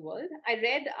about the world. I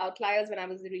read *Outliers* when I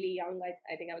was really young.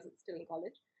 I think I was still in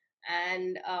college,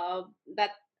 and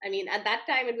at that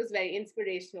time it was very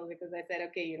inspirational because I said,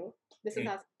 okay, this is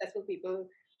how successful people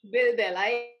build their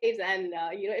lives, and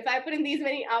if I put in these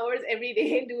many hours every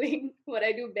day doing what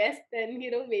I do best, then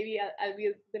maybe I'll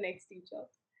be the next Steve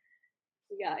Jobs.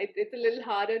 Yeah, it's a little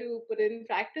harder to put in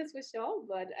practice for sure,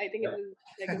 but I think it was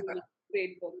like a really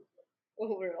great book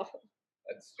overall.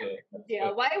 That's true.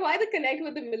 True. Why the connect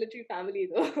with the military family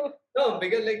though? No,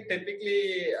 because like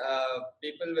typically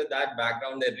people with that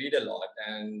background, they read a lot,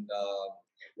 and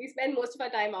we spend most of our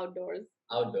time outdoors.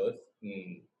 Outdoors.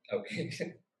 Okay.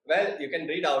 Well, you can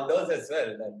read outdoors as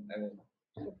well. Then, I mean,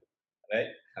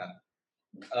 right?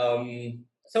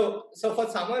 So for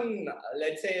someone,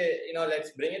 let's say,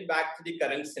 let's bring it back to the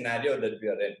current scenario that we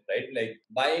are in, right? Like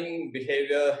buying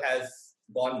behavior has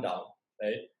gone down,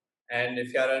 right? And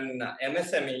if you're an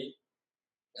MSME,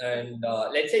 and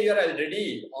let's say you're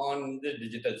already on the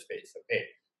digital space, okay?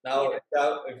 Now,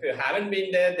 if you haven't been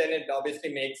there, then it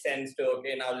obviously makes sense to,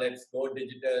 okay, now let's go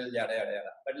digital, yada, yada,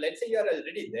 yada. But let's say you're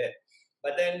already there,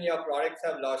 but then your products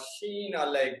have lost sheen, or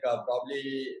like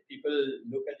probably people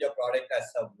look at your product as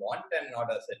a want and not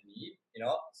as a need,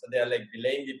 so they're like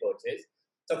delaying the purchase.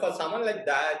 So for someone like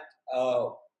that,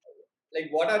 like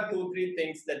what are 2-3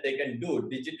 things that they can do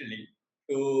digitally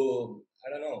to, I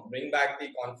don't know, bring back the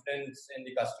confidence in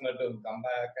the customer to come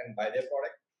back and buy their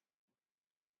product?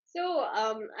 So,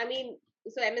 I mean,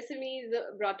 so MSME is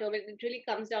a broad term. It really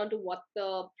comes down to what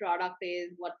the product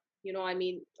is, what, I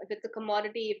mean, if it's a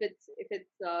commodity, if it's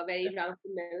very run of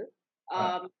the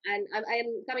mill. And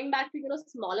I'm coming back to,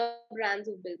 smaller brands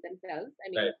who built themselves. I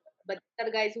mean, but there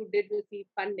are guys who did receive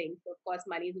funding. So of course,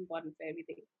 money is important for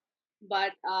everything.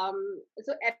 But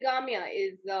so Epigamia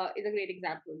is a great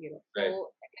example,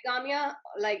 So Epigamia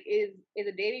is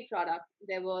a dairy product.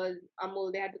 There was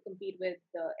Amul. They had to compete with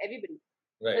everybody.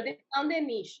 But they found their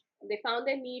niche. They found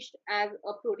their niche as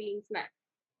a protein snack,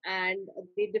 and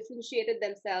they differentiated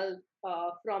themselves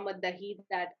from a dahi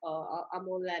that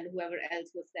Amul and whoever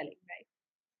else was selling, right?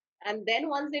 And then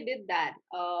once they did that,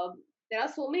 there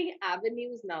are so many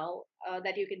avenues now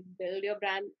that you can build your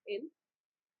brand in.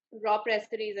 Raw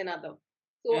pressery is another.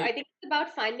 So I think it's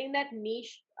about finding that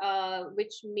niche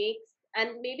which makes,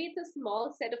 and maybe it's a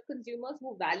small set of consumers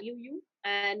who value you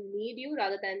and need you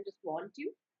rather than just want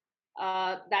you.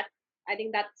 That I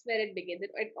think that's where it begins.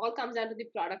 It all comes down to the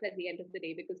product at the end of the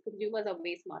day, because consumers are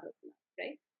way smarter than us,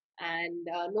 right? And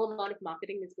no amount of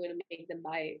marketing is going to make them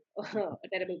buy a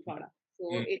terrible product. So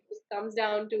it just comes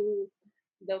down to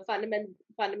the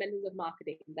fundamentals of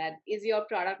marketing. That is your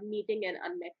product meeting an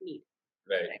unmet need?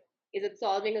 Right? Is it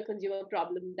solving a consumer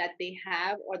problem that they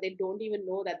have or they don't even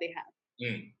know that they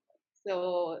have?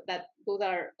 So those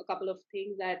are a couple of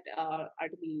things that are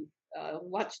to be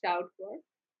watched out for.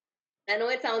 I know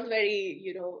it sounds very,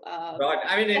 broad.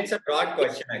 I mean, it's a broad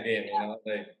question again,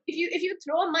 like if you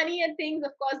throw money at things,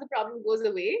 of course the problem goes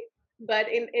away. But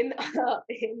in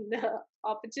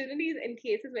opportunities, in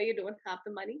cases where you don't have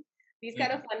the money, these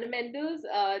kind of fundamentals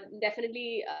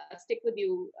definitely stick with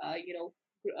you,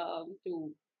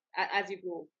 to as you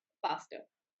grow faster.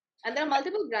 And there are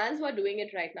multiple brands who are doing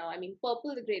it right now. I mean,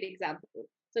 Purple is a great example.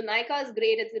 So Nykaa is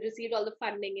great; it's received all the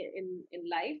funding in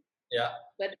life. Yeah.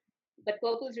 But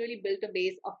Purple's really built a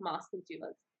base of mass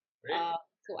consumers. Really?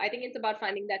 So I think it's about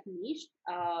finding that niche,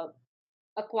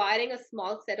 acquiring a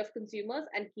small set of consumers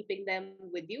and keeping them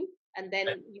with you, and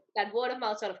then that word of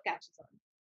mouth sort of catches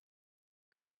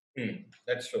on.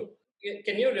 That's true.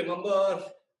 Can you remember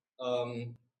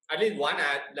at least one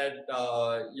ad that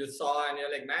you saw and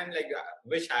you're like, man, like, I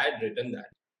wish I had written that?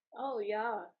 Oh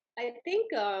yeah, I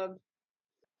think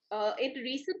in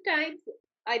recent times,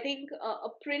 I think a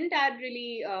print ad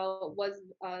really was.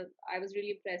 I was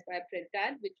really impressed by a print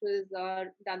ad, which was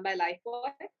done by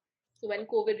Lifebuoy. So when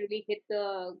COVID really hit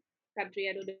the country,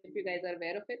 I don't know if you guys are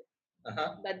aware of it,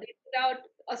 but they put out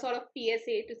a sort of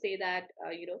PSA to say that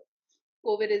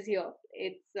COVID is here.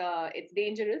 It's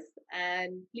dangerous,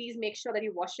 and please make sure that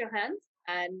you wash your hands.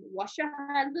 And wash your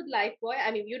hands with Lifebuoy.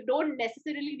 I mean, you don't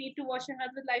necessarily need to wash your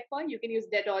hands with Lifebuoy. You can use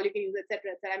Dettol, you can use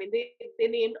etc. I mean, they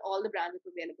named all the brands that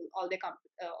were available, all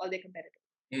their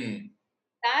competitors.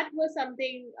 That was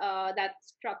something that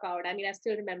struck out. I mean, I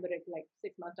still remember it like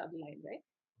 6 months down the line, right?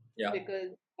 Yeah.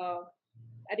 Because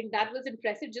I think that was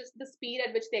impressive, just the speed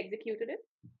at which they executed it.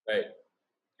 Right.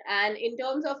 And in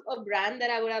terms of a brand that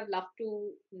I would have loved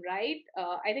to write,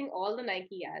 I think all the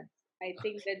Nike ads. I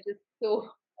think they're just so.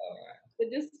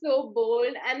 They're just so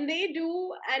bold, and they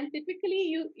do. And typically,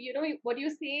 you know what you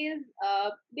say is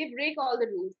they break all the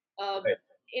rules.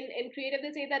 In creative,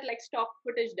 they say that like stock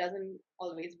footage doesn't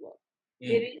always work.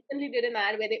 They recently did an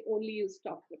ad where they only used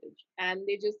stock footage, and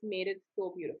they just made it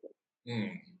so beautiful.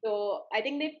 So I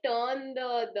think they turn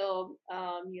the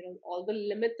all the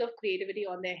limits of creativity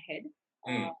on their head,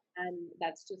 and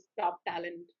that's just top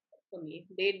talent for me.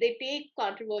 They take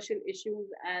controversial issues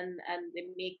and they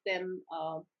make them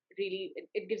really.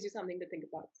 It gives you something to think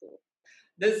about. So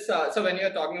this so when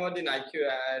you're talking about the Nike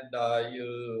ad,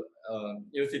 you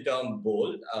use the term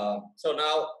bold. So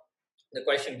now the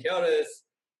question here is,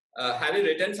 have you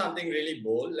written something really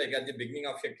bold, like at the beginning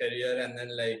of your career, and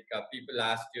then like people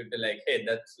asked you to like, hey,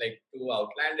 that's like too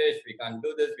outlandish, we can't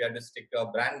do this, we have to stick to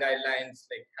our brand guidelines?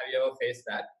 Like, have you ever faced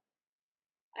that?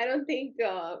 I don't think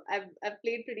I've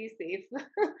played pretty safe.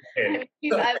 Okay.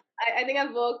 I think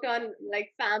I've worked on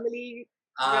like family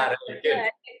brands. Right, good.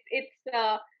 It's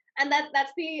and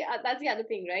that's the other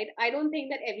thing, right? I don't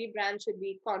think that every brand should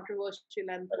be controversial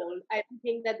and bold. I don't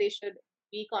think that they should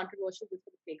be controversial just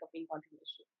for the sake of being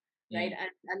controversial, right?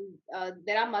 And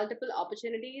there are multiple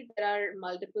opportunities. There are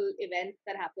multiple events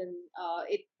that happen.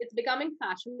 It's becoming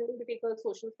fashionable to take a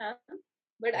social stand,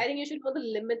 but I think you should know the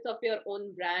limits of your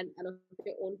own brand and of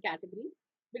your own category,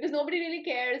 because nobody really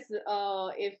cares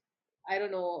if, I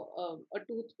don't know, a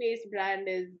toothpaste brand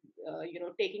is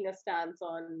taking a stance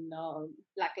on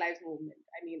Black Lives Movement.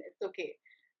 I mean, it's okay.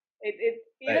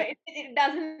 Right. It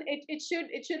doesn't, it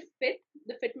should fit.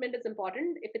 The fitment is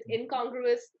important. If it's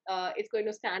incongruous, it's going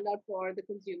to stand out for the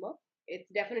consumer. It's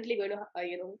definitely going to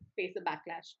face a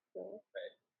backlash. So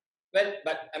Well,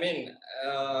 but I mean,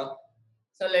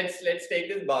 so let's take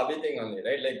this Barbie thing only,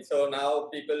 right? Like, so now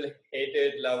people hate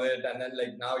it, love it, and then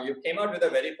like now you came out with a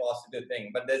very positive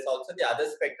thing, but there's also the other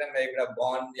spectrum where you could have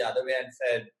gone the other way and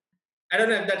said, I don't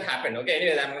know if that happened. Okay,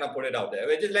 anyways, I'm gonna put it out there,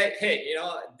 which is like, hey,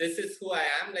 this is who I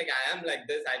am. Like, I am like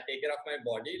this. I take care of my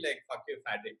body. Like, fuck you,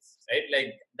 fabrics, right?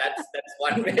 Like, that's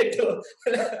one way to,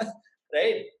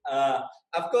 right?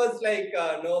 Of course, like,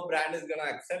 no brand is gonna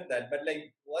accept that, but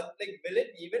like, will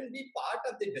it even be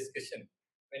part of the discussion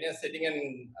when you're sitting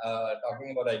and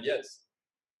talking about ideas?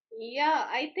 yeah,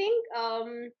 I think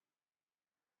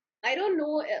I don't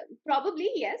know.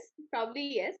 Probably yes. But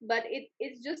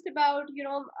it's just about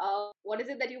what is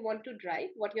it that you want to drive?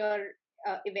 What your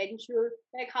eventual,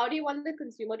 like, how do you want the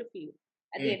consumer to feel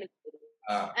at the end of the day?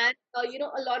 And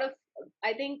a lot of,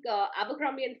 I think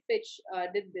Abercrombie and Fitch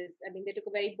did this. I mean, they took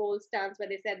a very bold stance where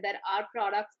they said that our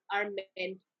products are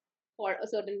meant for a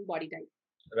certain body type,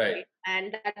 Right. okay?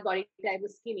 And that body type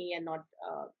was skinny and not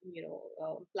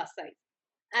plus size.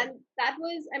 And that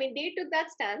was, I mean, they took that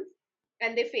stance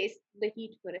and they faced the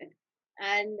heat for it.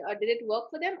 And did it work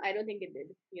for them? I don't think it did.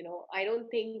 I don't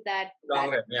think that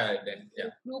Yeah, it did. Yeah.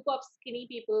 group of skinny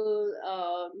people,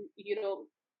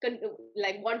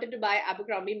 like wanted to buy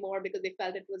Abercrombie more because they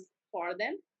felt it was for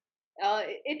them.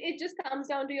 It just comes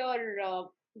down to your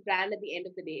brand at the end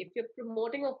of the day. If you're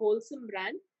promoting a wholesome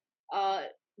brand,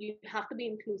 you have to be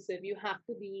inclusive. You have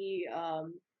to be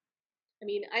I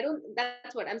mean,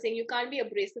 that's what I'm saying. You can't be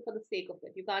abrasive for the sake of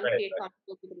it. You can't create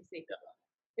controversy for the sake of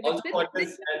it. Also, what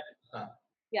is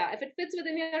yeah, if it fits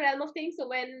within your realm of things. So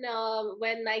when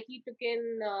Nike took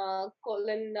in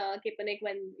Colin Kaepernick,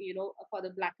 when for the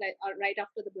Black Lives, right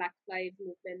after the Black Lives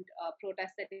Movement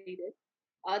protest that he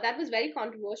did, that was very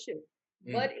controversial.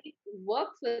 But it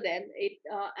worked for them.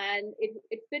 And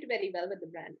it fit very well with the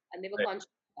brand, and they were conscious of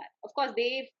that. Of course,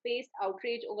 they faced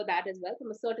outrage over that as well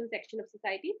from a certain section of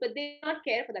society, but they did not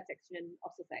care for that section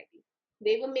of society.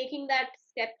 They were making that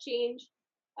step change,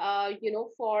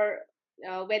 for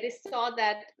where they saw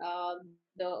that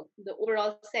the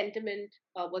overall sentiment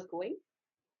was going,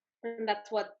 and that's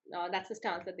the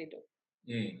stance that they took.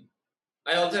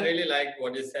 I also really like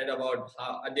what you said about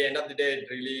how, at the end of the day, it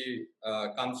really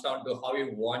comes down to how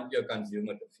you want your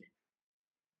consumer to feel.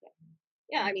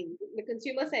 Yeah, I mean, the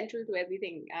consumer central to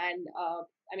everything, and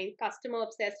I mean, customer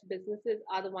obsessed businesses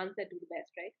are the ones that do the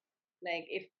best, right? Like,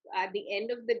 if at the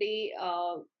end of the day,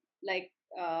 like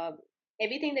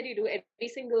everything that you do, every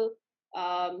single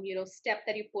step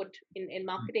that you put in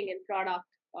marketing and product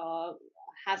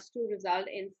has to result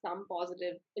in some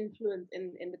positive influence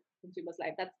in the consumer's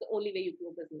life. That's the only way you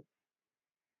grow business,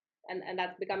 and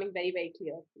that's becoming very, very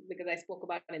clear because I spoke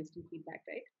about instant feedback,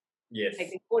 right? Yes. Like,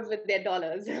 they vote with their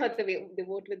dollars, they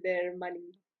vote with their money.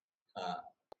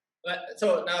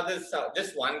 So now this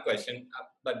just one question,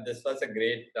 but this was a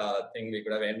great thing. We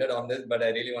could have ended on this, but I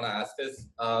really want to ask this.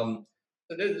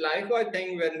 So this Lifebuoy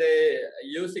thing, when they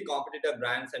use the competitor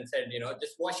brands and said,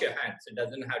 just wash your hands. It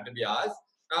doesn't have to be ours.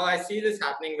 Now I see this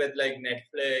happening with like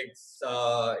Netflix,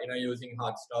 using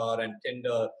Hotstar and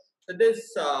Tinder. So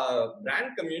this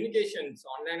brand communications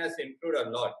online has improved a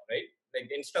lot, right? Like,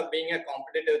 instead of being a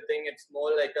competitive thing, it's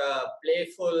more like a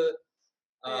playful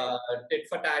tit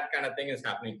for tat kind of thing is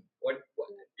happening. What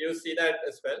do you see that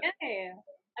as well? Yeah.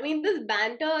 I mean, this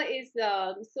banter is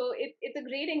so it's a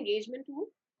great engagement tool.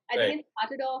 I think it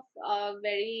started off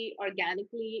very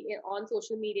organically on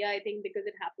social media. I think because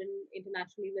it happened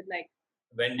internationally with like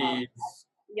Wendy's.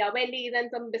 Wendy's and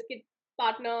some biscuit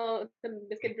partner, some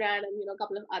biscuit brand, and a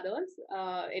couple of others.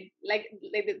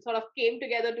 It sort of came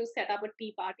together to set up a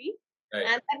tea party. Right.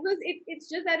 And that was it. It's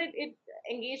just that it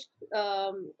engaged.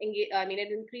 I mean, it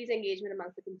increased engagement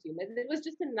amongst the consumers. It was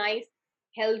just a nice,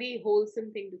 healthy,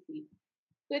 wholesome thing to see.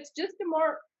 So it's just a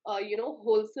more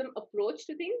wholesome approach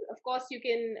to things. Of course, you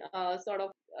can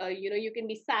you can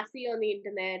be sassy on the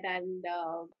internet, and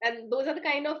those are the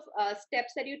kind of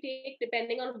steps that you take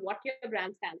depending on what your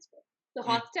brand stands for. So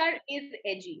Hotstar is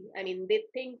edgy. I mean, they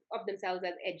think of themselves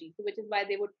as edgy, which is why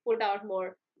they would put out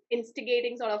more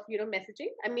instigating sort of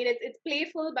messaging. I mean, it's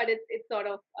playful, but it's sort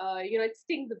of it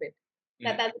stings a bit.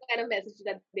 That's the kind of message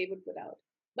that they would put out.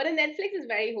 But in Netflix is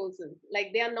very wholesome.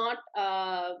 Like they are not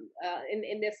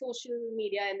in their social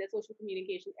media and their social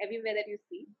communication everywhere that you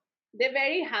see. They're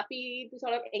very happy to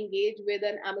sort of engage with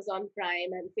an Amazon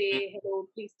Prime and say, "Hello,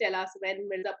 please tell us when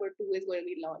Mirzapur 2 is going to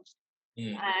be launched."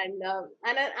 And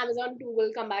an Amazon 2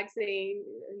 will come back saying,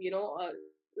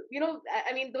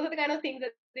 I mean, those are the kind of things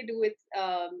that they do. It's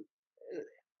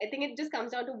I think it just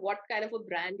comes down to what kind of a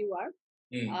brand you are.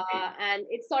 And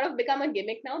it's sort of become a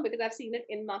gimmick now because I've seen it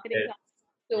in marketing.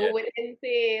 So within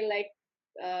say like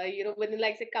within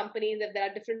like say companies, if there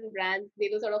are different brands, they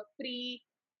will sort of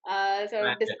sort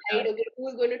of decide okay,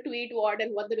 who's going to tweet what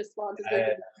and what the response is going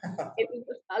to be.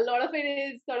 A lot of it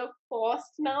is sort of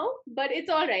forced now, but it's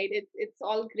all right. It's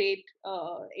all great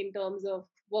in terms of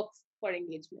works for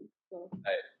engagement. So.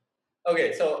 Right.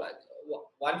 Okay, so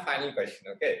one final question.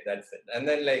 Okay, that's it, and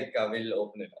then we'll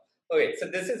open it up. Okay, so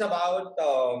this is about.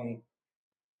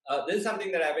 This is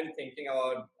something that I've been thinking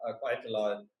about quite a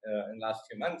lot in the last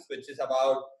few months, which is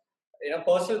about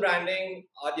personal branding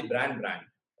or the brand,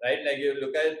 right? Like you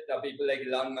look at people like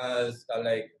Elon Musk or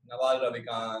like Naval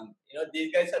Ravikant.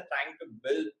 These guys are trying to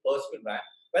build personal brand.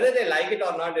 Whether they like it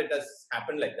or not, it has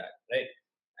happened like that, right?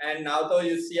 And now though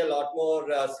you see a lot more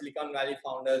Silicon Valley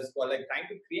founders who are like trying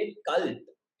to create cult,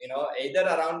 either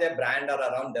around their brand or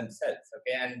around themselves.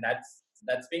 Okay, and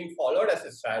that's being followed as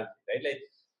a strategy, right? Like.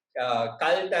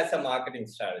 Cult as a marketing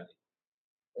strategy.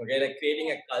 Okay, like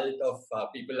creating a cult of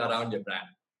people around your brand,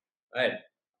 right?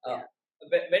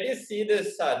 Where do you see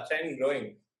this trend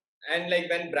growing? And like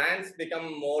when brands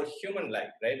become more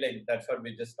human-like, right? Like that's what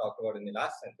we just talked about in the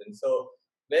last sentence. So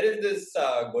where is this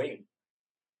going?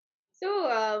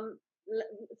 So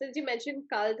since you mentioned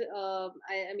cult,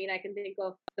 I mean I can think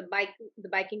of the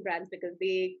biking brands because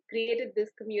they created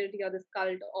this community or this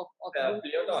cult of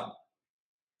Peloton.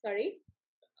 Sorry.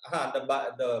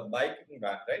 The biking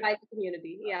brand, right? Bike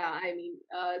community, yeah. I mean,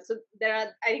 so I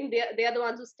think they are the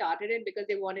ones who started it because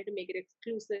they wanted to make it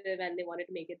exclusive and they wanted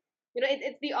to make it,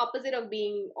 it's the opposite of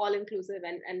being all inclusive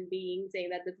and being saying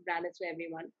that this brand is for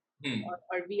everyone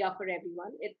or we are for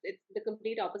everyone. It's the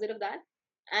complete opposite of that,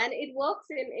 and it works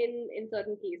in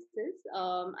certain cases.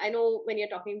 I know when you're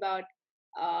talking about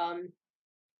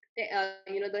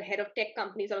the head of tech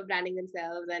companies sort of branding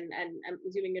themselves, and I'm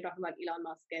assuming you're talking about Elon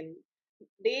Musk, and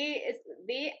they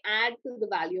add to the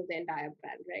value of the entire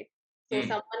brand, right? So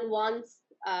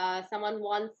someone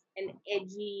wants an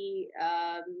edgy,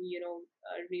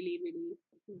 really really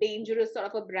dangerous sort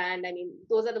of a brand. I mean,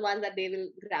 those are the ones that they will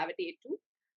gravitate to.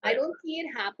 Right. I don't see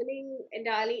it happening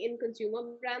entirely in consumer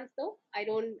brands, though. I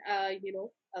don't,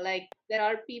 like there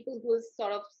are people who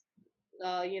sort of,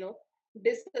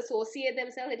 disassociate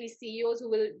themselves, at least CEOs who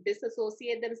will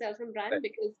disassociate themselves from brand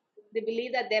because they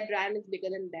believe that their brand is bigger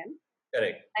than them.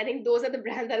 Correct. I think those are the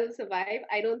brands that will survive.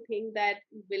 I don't think that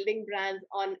building brands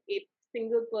on a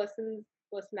single person's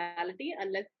personality,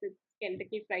 unless it's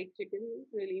Kentucky Fried Chicken,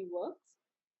 really works.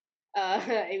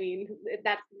 I mean,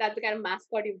 that's the kind of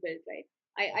mascot you build, right?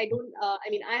 I don't. I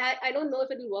mean, I don't know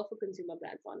if it will work for consumer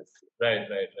brands, honestly. Right.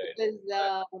 Because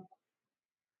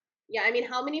yeah, I mean,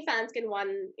 how many fans can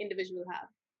one individual have?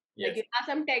 Yes. Like you have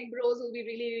some tech bros who'll be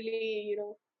really, really,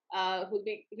 who'll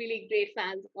be really great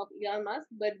fans of Elon Musk.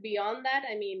 But beyond that,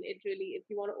 I mean, it really, if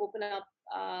you want to open up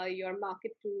your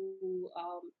market to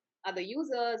other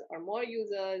users or more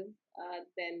users,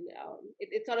 then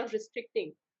it's sort of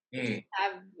restricting to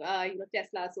have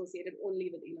Tesla associated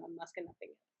only with Elon Musk and nothing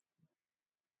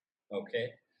else.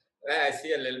 Okay. Well, I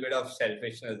see a little bit of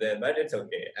selfishness there, but it's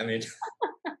okay. I mean,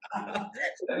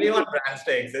 we want brands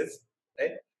to exist,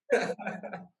 right?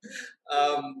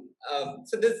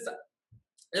 So this is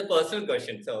a personal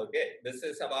question. So, okay, this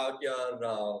is about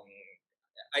your.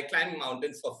 I climb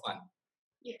mountains for fun.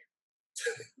 Yeah.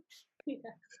 Yeah.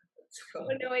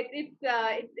 No, it's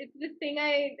this thing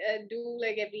I do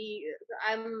like every.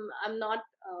 I'm not.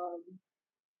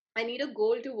 I need a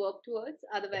goal to work towards.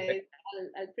 Otherwise,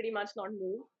 I'll pretty much not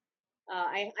move.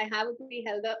 I have a pretty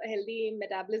healthy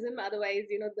metabolism. Otherwise,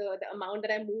 the amount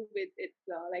that I move, it's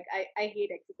like I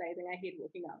hate exercising. I hate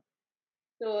working out.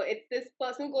 So it's this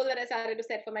personal goal that I started to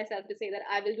set for myself to say that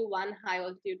I will do one high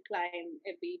altitude climb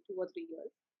every 2 or 3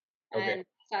 years. Okay. And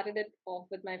started it off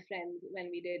with my friends when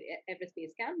we did Everest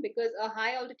Base Camp because a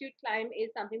high altitude climb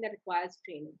is something that requires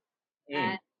training.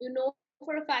 And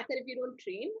for a fact that if you don't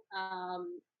train,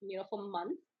 for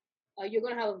months, you're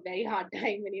going to have a very hard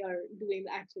time when you're doing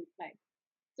the actual climb.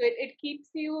 So it keeps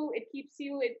you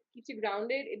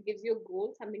grounded. It gives you a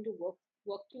goal, something to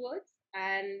work towards,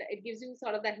 and it gives you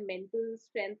sort of that mental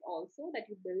strength also that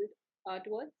you build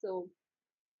towards. So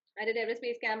I did Everest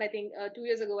Base Camp. I think 2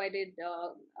 years ago I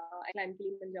climbed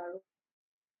Kilimanjaro,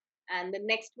 and the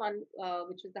next one,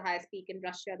 which was the highest peak in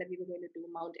Russia that we were going to do,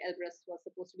 Mount Elbrus, was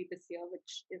supposed to be this year,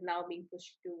 which is now being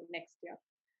pushed to next year.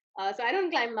 So I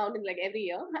don't climb mountains like every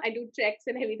year. I do treks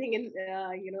and everything in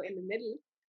the middle,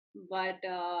 but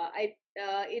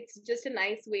it's just a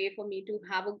nice way for me to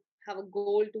have a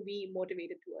goal to be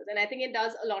motivated towards, and I think it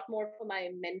does a lot more for my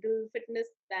mental fitness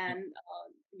than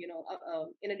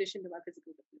in addition to my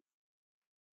physical fitness.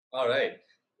 All right,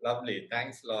 lovely.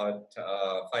 Thanks a lot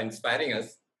for inspiring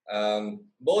us,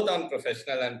 both on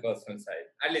professional and personal side.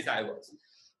 At least I was.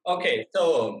 Okay,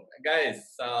 so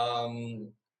guys,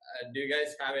 do you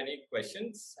guys have any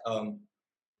questions?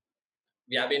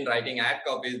 We have been writing ad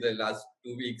copies the last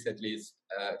 2 weeks at least.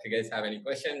 If you guys have any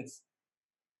questions,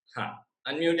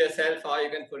 unmute yourself, or you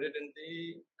can put it in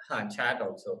the chat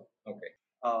also. Okay.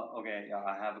 Okay, yeah,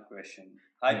 I have a question.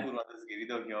 Hi, Poorva, this is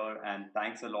Giridhar here, and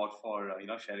thanks a lot for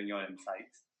sharing your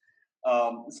insights.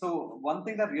 So one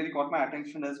thing that really caught my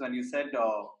attention is when you said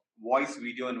voice,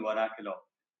 video, and vernacular.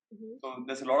 Mm-hmm. So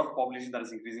there's a lot of population that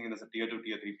is increasing in the tier 2,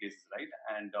 tier 3 places, right?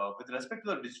 And with respect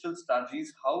to the digital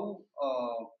strategies,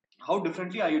 how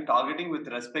differently are you targeting with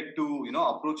respect to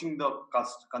approaching the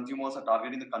consumers or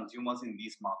targeting the consumers in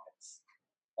these markets?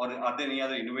 Or are there any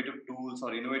other innovative tools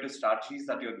or innovative strategies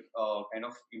that you're kind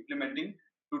of implementing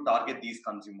to target these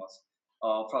consumers?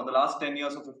 For the last 10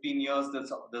 years or 15 years,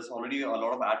 there's already a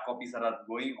lot of ad copies that are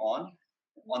going on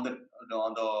the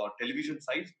television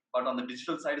side, but on the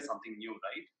digital side is something new,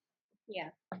 right? Yeah.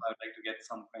 I would like to get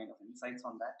some kind of insights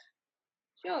on that.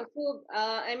 Sure. So,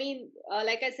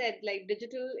 like I said, like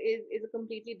digital is a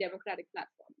completely democratic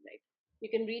platform, right? You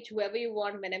can reach whoever you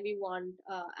want, whenever you want,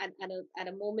 at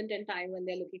a moment in time when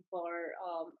they're looking for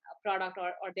a product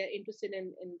or they're interested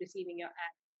in receiving your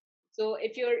ad. So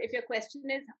if your question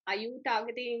is, are you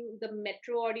targeting the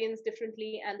metro audience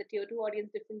differently and the tier 2 audience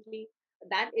differently?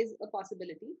 That is a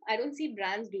possibility. I don't see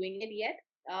brands doing it yet.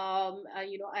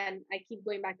 And I keep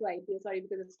going back to IPO, sorry,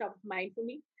 because it's top of mind for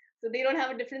me. So they don't have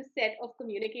a different set of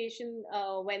communication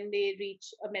when they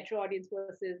reach a metro audience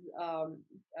versus,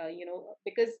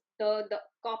 because the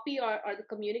copy or the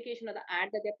communication or the ad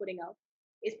that they're putting out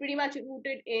is pretty much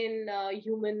rooted in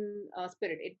human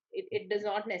spirit. It does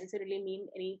not necessarily mean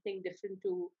anything different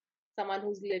to someone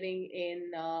who's living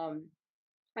in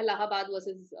Allahabad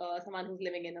versus someone who's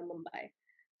living in Mumbai.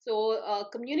 So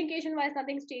communication-wise,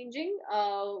 nothing's changing.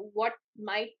 What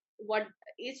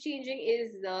is changing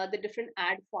is the different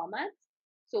ad formats.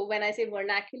 So when I say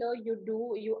vernacular,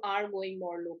 you are going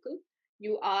more local.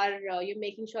 You're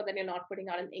making sure that you're not putting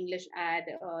out an English ad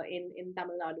in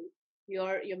Tamil Nadu.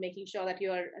 You're making sure that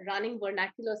you're running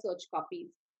vernacular search copies.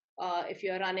 If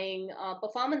you're running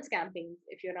performance campaigns,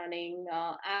 if you're running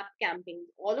app campaigns,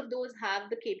 all of those have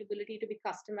the capability to be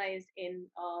customized in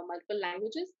multiple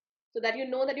languages, so that you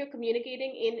know that you're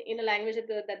communicating in a language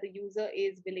that the user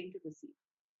is willing to receive.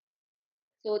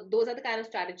 So those are the kind of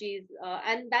strategies,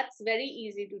 and that's very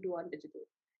easy to do on digital.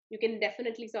 You can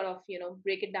definitely sort of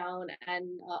break it down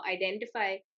and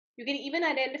identify. You can even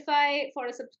identify for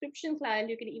a subscription client.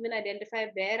 You can even identify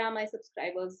where are my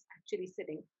subscribers actually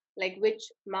sitting, like which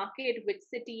market, which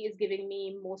city is giving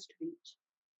me most reach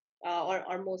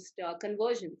or most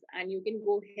conversions, and you can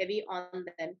go heavy on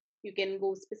them. You can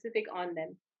go specific on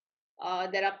them.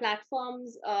 There are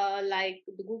platforms like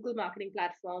the Google marketing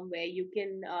platform where you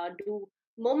can do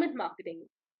moment marketing.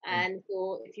 And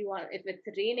so if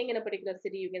it's raining in a particular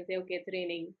city, you can say, okay, it's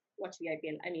raining, watch the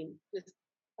IPL. I mean,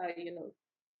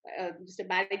 just a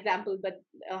bad example, but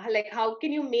like how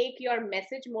can you make your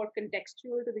message more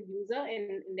contextual to the user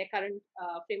in their current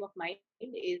frame of mind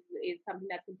is something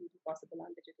that's completely possible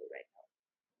on digital right now.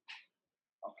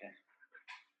 Okay.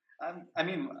 I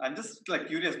mean, I'm just like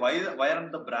curious, why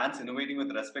aren't the brands innovating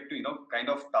with respect to kind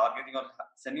of targeting or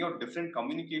sending out different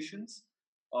communications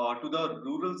to the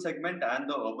rural segment and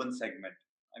the urban segment?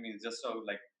 I mean, just so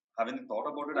like having thought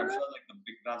about it, I'm sure like the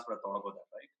big brands would have thought about that,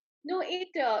 right? No,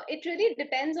 it really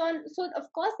depends on. So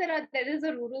of course there is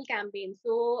a rural campaign.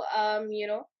 So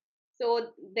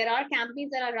so there are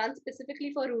campaigns that are run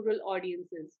specifically for rural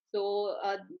audiences. So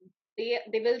they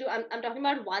will do. I'm talking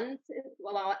about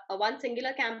one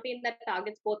singular campaign that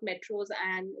targets both metros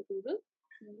and rural.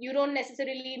 You don't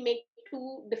necessarily make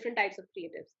two different types of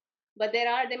creatives, but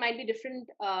there might be different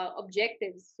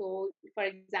objectives. So for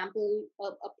example,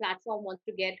 a platform wants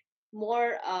to get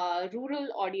more rural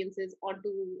audiences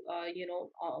onto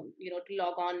to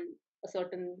log on a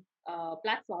certain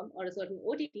platform or a certain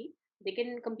OTT, they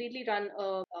can completely run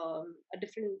a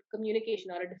different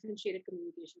communication or a differentiated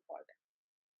communication for them.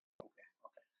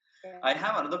 I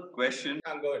have another question.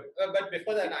 I'm good. But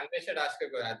before that, Anvesh should ask a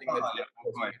question. I think that's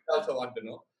I also want to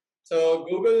know. So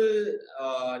Google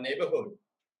Neighborhood.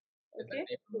 Okay.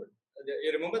 Neighborhood.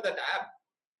 You remember that app?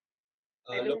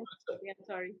 I don't. I'm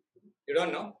sorry. You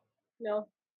don't know? No.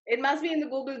 It must be in the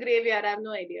Google graveyard. I have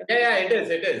no idea. Yeah, it is.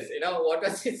 It is. What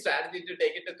was the strategy to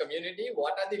take it to community?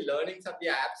 What are the learnings of the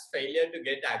app's failure to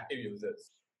get active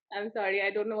users? I'm sorry,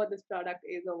 I don't know what this product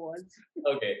is or was.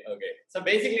 Okay. So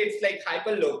basically, it's like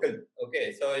hyper local.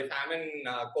 Okay, so if I'm in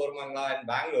Koramangala and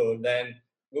Bangalore, then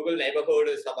Google Neighborhood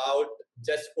is about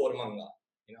just Koramangala.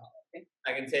 Okay.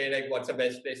 I can say like what's the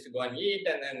best place to go and eat,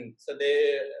 and then so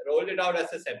they rolled it out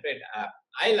as a separate app.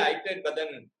 I liked it, but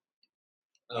then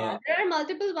yeah, there are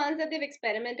multiple ones that they've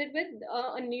experimented with.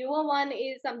 A newer one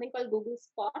is something called Google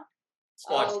Spot.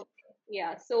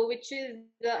 Yeah, so which is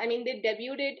they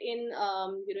debuted it in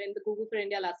in the Google for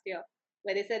India last year,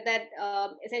 where they said that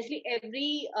essentially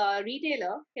every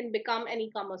retailer can become an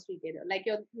e-commerce retailer. Like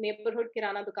your neighborhood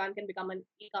kirana dukan can become an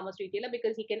e-commerce retailer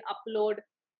because he can upload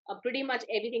pretty much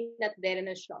everything that's there in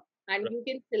his shop, and you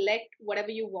can select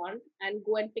whatever you want and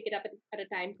go and pick it up at a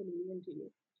time convenient to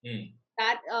you.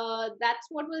 That's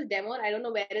what was demoed. I don't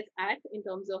know where it's at in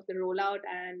terms of the rollout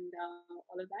and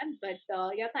all of that, but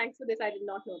yeah, thanks for this. I did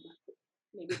not know that.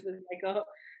 Maybe it was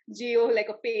like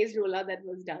a phased rollout that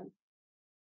was done.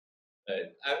 Right.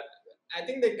 I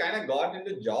think they kind of got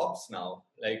into jobs now.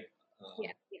 Like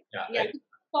yeah. Right?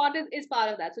 Spot is part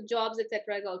of that. So jobs,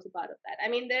 etc., is also part of that. I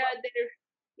mean,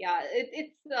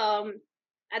 it's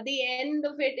at the end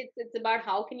of it, it's about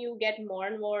how can you get more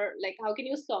and more, like how can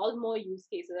you solve more use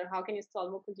cases or how can you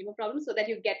solve more consumer problems so that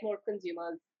you get more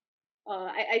consumers.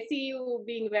 I see you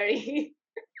being very,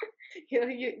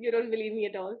 you don't believe me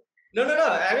at all. No.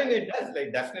 I mean, it does,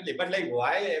 like, definitely. But, like,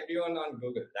 why everyone on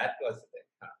Google? That was the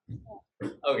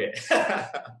thing. Okay.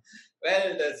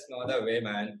 Well, that's not the way,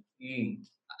 man.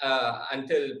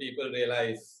 Until people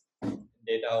realize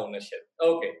data ownership.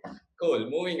 Okay, cool.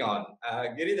 Moving on.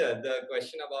 Giridhar, the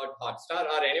question about Hotstar,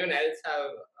 or anyone else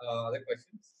have other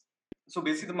questions? So,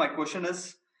 basically, my question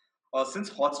is, since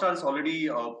Hotstar is already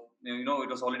it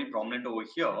was already prominent over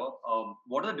here.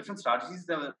 What are the different strategies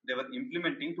they were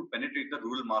implementing to penetrate the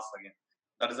rural mass again?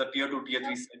 That is a tier 2, tier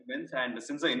 3 segments. And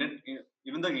since even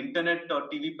the internet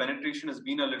TV penetration has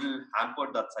been a little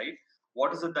hampered that side,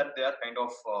 what is it that they are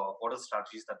what are the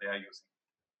strategies that they are using?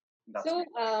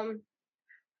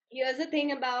 Here's the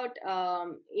thing about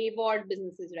AVOD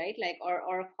businesses, right? Like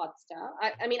or Hotstar.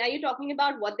 I mean, are you talking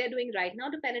about what they're doing right now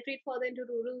to penetrate further into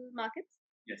rural markets?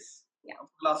 Yes. Yeah.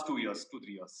 Last 2 years, 2-3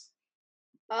 years.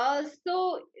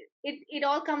 So it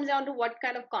all comes down to what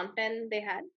kind of content they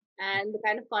had, and the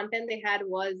kind of content they had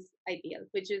was IPL,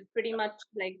 which is pretty much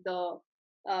like the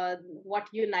what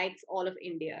unites all of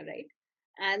India, right?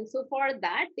 And so for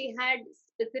that, they had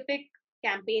specific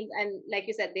campaigns, and like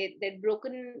you said, they'd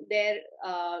broken their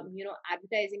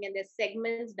advertising and their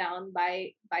segments down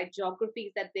by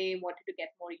geographies that they wanted to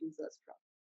get more users from.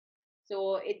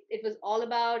 So it was all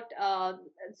about,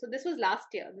 so this was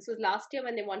last year. This was last year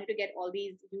when they wanted to get all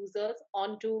these users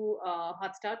onto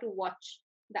Hotstar to watch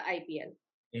the IPL.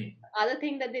 Other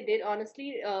thing that they did,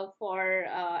 honestly,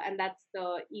 and that's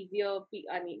the easier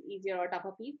or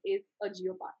tougher piece, is a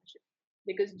Jio partnership.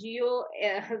 Because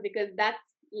because that's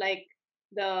like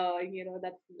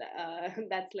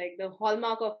that's like the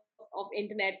hallmark of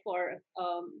internet for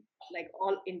like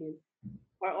all Indians.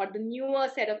 Or the newer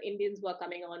set of Indians who are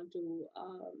coming onto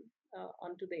the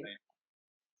internet.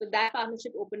 So that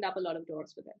partnership opened up a lot of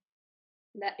doors for them.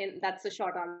 That's the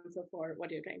short answer for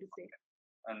what you're trying to say.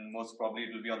 And most probably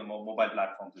it will be on the mobile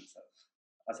platforms itself.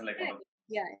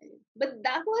 Yeah. But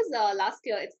that was last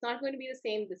year. It's not going to be the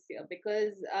same this year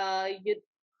because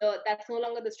that's no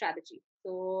longer the strategy.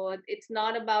 So it's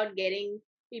not about getting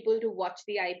people to watch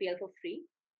the IPL for free.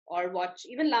 Or watch,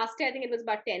 even last year, I think it was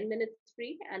about 10 minutes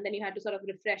free, and then you had to sort of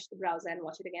refresh the browser and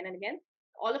watch it again and again.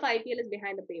 All of IPL is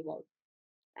behind the paywall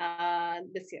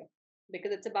this year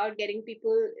because it's about getting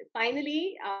people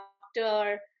finally,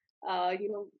 after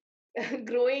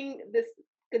growing this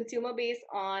consumer base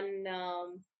on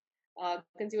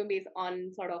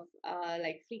sort of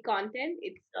like free content.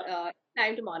 It's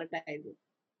time to monetize it.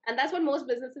 And that's what most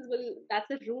businesses that's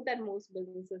the route that most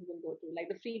businesses will go to. Like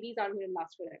the freebies aren't going to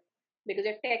last forever because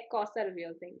your tech costs are a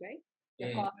real thing, right?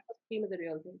 Your cost of stream is a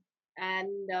real thing.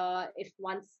 And if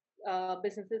once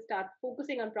businesses start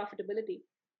focusing on profitability,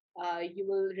 you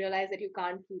will realize that you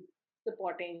can't keep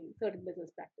supporting certain business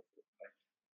practices.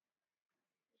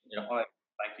 Yeah. All right.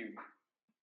 Thank you.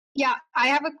 Yeah, I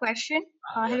have a question.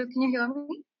 Yeah. Hello, can you hear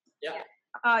me?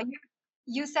 Yeah.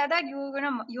 You said that you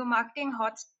were marketing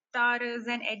Hotstar as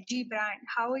an edgy brand.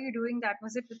 How are you doing that?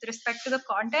 Was it with respect to the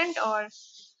content or?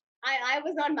 I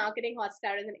was not marketing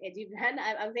Hotstar as an edgy brand.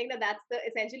 I'm saying that that's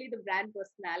essentially the brand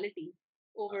personality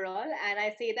overall, and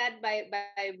I say that by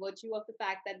virtue of the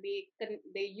fact that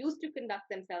they used to conduct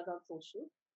themselves on social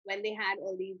when they had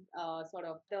all these sort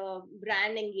of the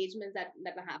brand engagements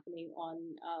that were happening on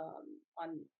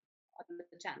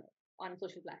the channel on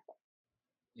social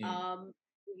platforms.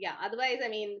 Yeah, otherwise, I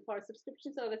mean, for a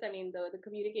subscription service, I mean, the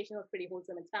communication was pretty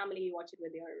wholesome. It's family. You watch it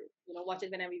with watch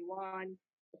it whenever you want,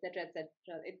 etc., etc.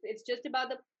 It's just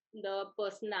about the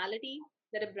personality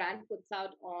that a brand puts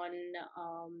out on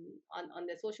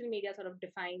their social media sort of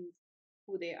defines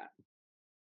who they are.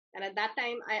 And at that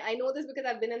time, I know this because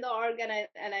I've been in the org, and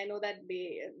I know that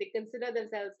they consider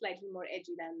themselves slightly more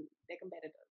edgy than their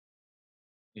competitors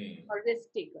or risk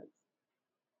takers.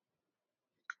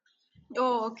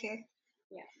 Oh, okay.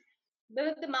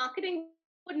 Yeah. The marketing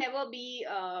would never be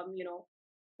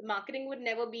the marketing would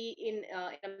never be in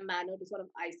a manner to sort of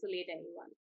isolate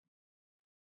anyone.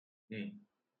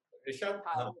 Rishabh?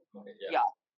 Okay, yeah.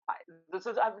 I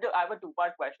have a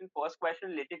two-part question. First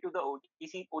question related to the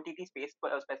OTT space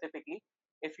specifically.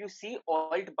 If you see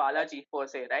alt Balaji per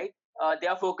se, right? They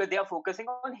are focusing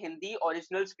on Hindi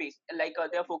original space. Like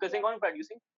they are focusing on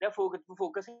producing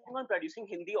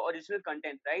Hindi original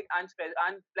content, right? And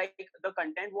like the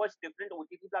content was different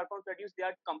OTT platform produce. They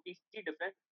are completely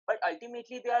different, but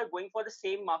ultimately they are going for the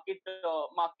same market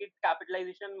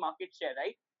capitalization, market share,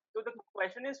 right? So the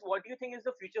question is, what do you think is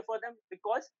the future for them?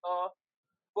 Because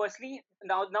firstly,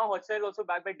 now Hotstar is also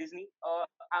backed by Disney,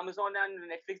 Amazon and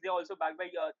Netflix. They are also backed by.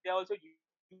 They are also.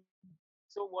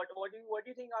 So what do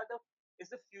you think is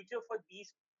the future for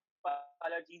these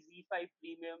Balaji, Z5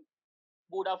 Premium,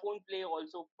 Vodafone Play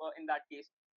also in that case?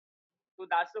 So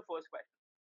that's the first question.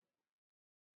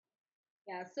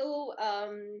 Yeah. So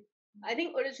I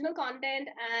think original content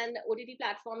and OTT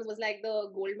platforms was like the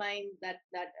gold mine that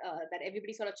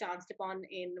everybody sort of chanced upon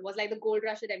was like the gold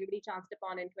rush that everybody chanced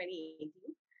upon in 2018,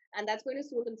 and that's going to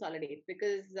soon consolidate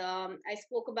because I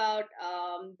spoke about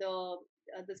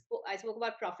I spoke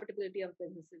about profitability of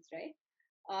businesses, right?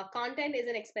 Content is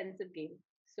an expensive game,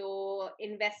 so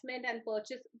investment and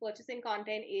purchasing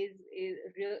content is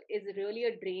really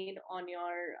a drain on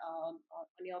your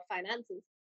finances.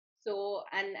 So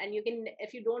and you can,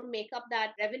 if you don't make up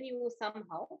that revenue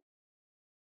somehow,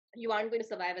 you aren't going to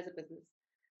survive as a business.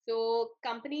 So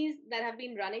companies that have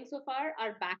been running so far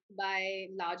are backed by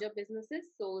larger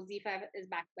businesses. So Z5 is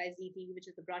backed by ZT, which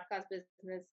is the broadcast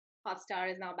business.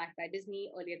 Hotstar is now backed by Disney.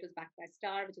 Earlier it was backed by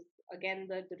Star, which is again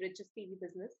the richest TV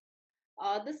business.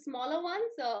 The smaller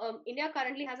ones, India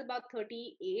currently has about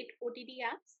 38 OTT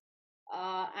apps.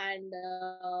 And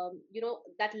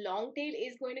that long tail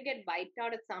is going to get wiped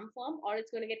out at some form, or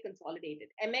it's going to get consolidated.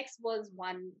 MX was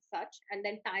one such, and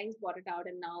then Times bought it out,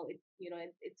 and now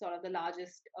it's sort of the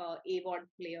largest AVOD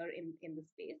player in the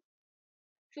space.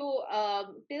 So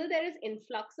till there is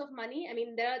influx of money, I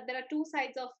mean, there are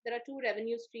two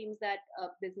revenue streams that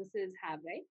businesses have,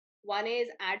 right? One is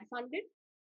ad funded,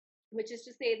 which is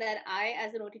to say that I,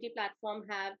 as an OTT platform,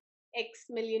 have X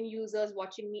million users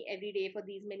watching me every day for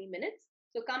these many minutes.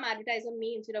 So come advertise on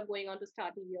me instead of going on to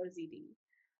Star TV or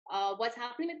ZTV. What's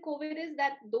happening with COVID is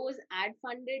that those ad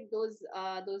funded, those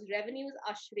revenues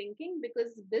are shrinking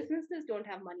because businesses don't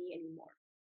have money anymore,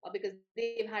 because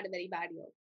they've had a very bad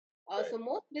year. So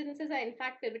most businesses are in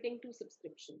fact pivoting to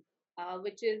subscription,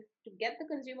 which is to get the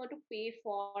consumer to pay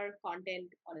for content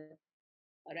on it.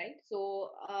 All right. So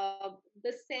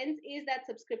the sense is that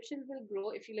subscriptions will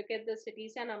grow. If you look at the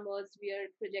Statista numbers, we are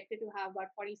projected to have about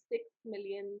 46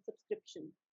 million subscriptions.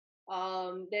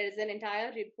 There is an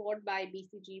entire report by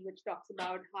BCG which talks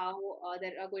about how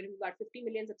there are going to be about 50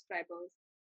 million subscribers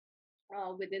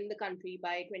within the country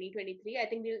by 2023. I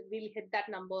think we'll hit that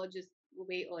number just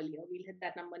way earlier. We'll hit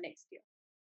that number next year.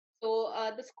 So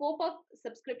the scope of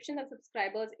subscription and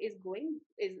subscribers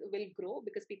will grow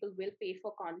because people will pay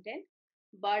for content.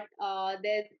 But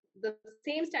the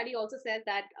same study also says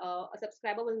that a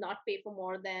subscriber will not pay for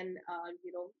more than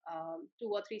 2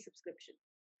 or 3 subscriptions.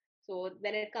 So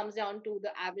then it comes down to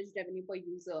the average revenue per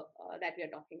user that we are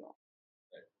talking of.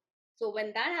 Right. So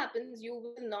when that happens, you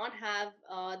will not have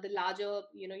the larger,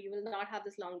 you will not have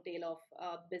this long tail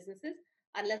of businesses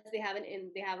unless they have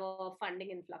a funding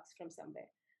influx from somewhere,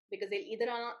 because they'll either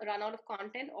run out of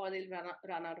content or they'll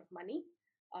run out of money.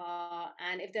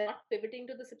 And if they're not pivoting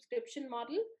to the subscription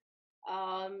model,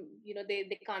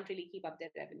 they can't really keep up their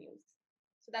revenues.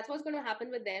 So that's what's going to happen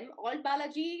with them. Alt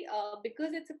Balaji,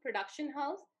 because it's a production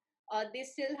house, they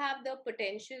still have the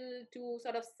potential to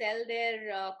sort of sell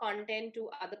their content to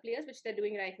other players, which they're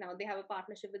doing right now. They have a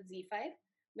partnership with Z5,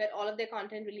 where all of their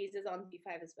content releases on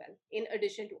Z5 as well, in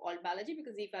addition to Alt Balaji,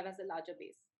 because Z5 has a larger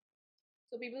base.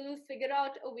 So people will figure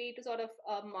out a way to sort of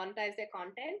monetize their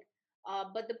content.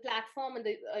 But the platform and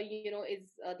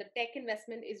is the tech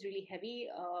investment is really heavy.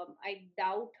 I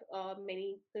doubt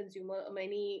many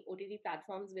OTT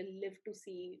platforms will live to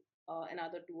see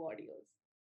another 2 odd years.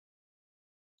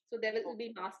 So there will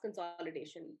be mass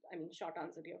consolidation. I mean, short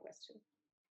answer to your question.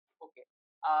 Okay.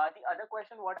 The other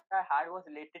question what I had was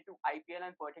related to IPL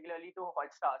and particularly to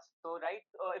Hotstars. So, right,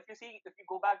 if you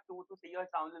go back 2 to 3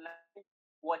 years down the line,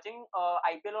 watching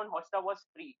IPL on Hotstar was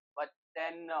free. But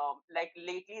then, like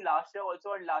lately, last year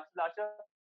also, and last year,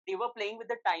 they were playing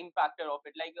with the time factor of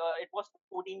it. Like it was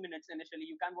 14 minutes initially.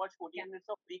 You can watch 14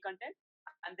 minutes of free content,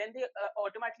 and then they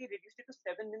automatically reduced it to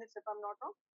 7 minutes, if I'm not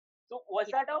wrong. So, was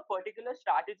that a particular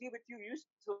strategy which you used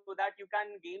so that you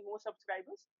can gain more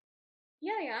subscribers?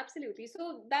 Yeah, absolutely.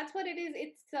 So that's what it is.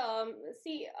 It's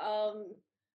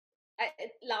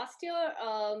last year,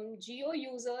 Geo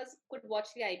users could watch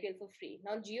the IPL for free.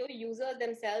 Now, Geo users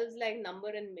themselves like number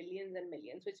in millions and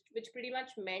millions, which pretty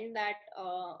much meant that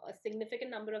a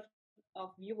significant number of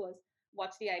viewers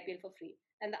watch the IPL for free.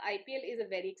 And the IPL is a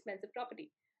very expensive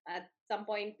property. At some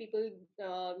point, people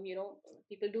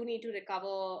do need to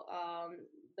recover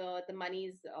the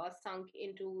monies sunk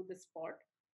into the sport,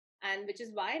 and which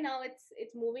is why now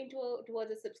it's moving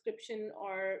towards a subscription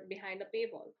or behind a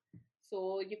paywall.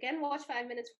 So you can watch 5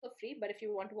 minutes for free, but if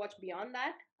you want to watch beyond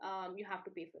that, you have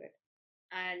to pay for it.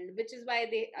 And which is why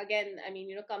they, again,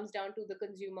 comes down to the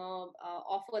consumer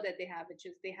offer that they have, which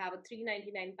is they have a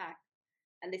 $3.99 pack,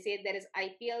 and they say there is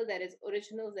IPL, there is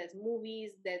originals, there's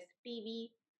movies, there's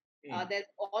TV, there's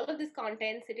all of this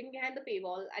content sitting behind the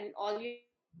paywall, and all you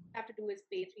have to do is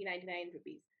pay 399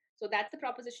 rupees. So that's the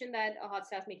proposition that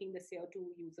Hotstar is making this year to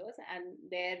users, and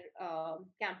their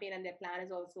campaign and their plan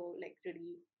is also like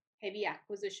pretty heavy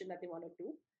acquisition that they want to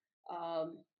do.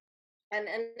 And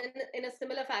in a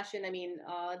similar fashion,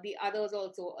 the others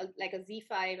also, like a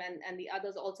Z5 and the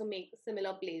others also make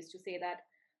similar plays to say that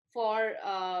for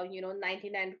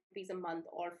 99 rupees a month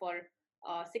or for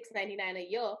 699 a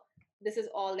year, this is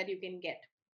all that you can get.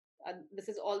 This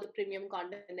is all the premium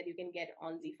content that you can get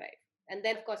on Z5. And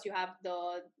then, of course, you have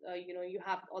you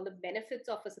have all the benefits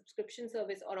of a subscription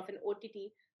service or of an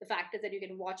OTT. The fact is that you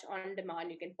can watch on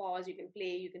demand, you can pause, you can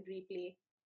play, you can replay,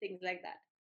 things like that.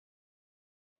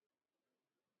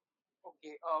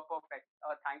 Okay, perfect.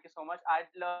 Thank you so much.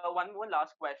 One more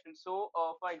last question. So,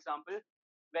 for example,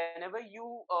 whenever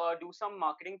you do some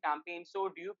marketing campaign, so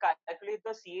do you calculate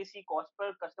the CAC, cost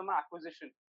per customer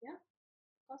acquisition? Yeah,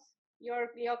 of course.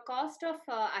 Your cost of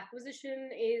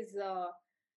acquisition is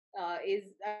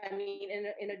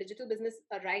in a digital business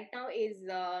right now is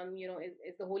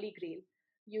the holy grail.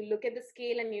 You look at the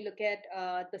scale and you look at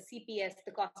the CPS,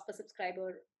 the cost per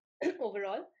subscriber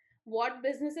overall. What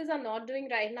businesses are not doing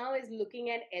right now is looking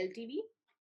at LTV,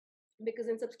 because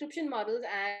in subscription models,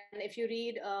 and if you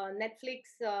read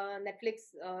Netflix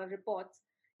reports,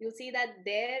 you'll see that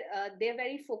they're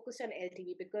very focused on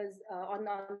LTV, because on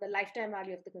the lifetime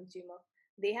value of the consumer.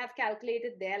 They have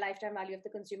calculated their lifetime value of the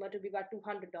consumer to be about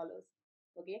 $200.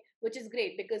 Okay, which is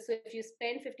great, because so if you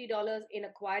spend $50 in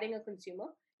acquiring a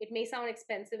consumer, it may sound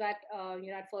expensive at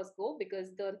first go,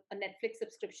 because a Netflix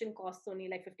subscription costs only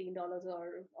like $15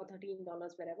 or $13,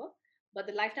 whatever, but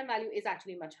the lifetime value is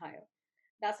actually much higher.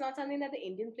 That's not something that the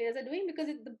Indian players are doing, because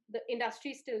the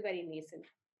industry is still very nascent.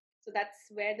 So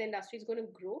that's where the industry is going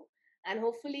to grow. And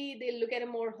hopefully they'll look at a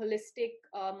more holistic,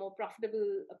 more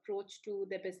profitable approach to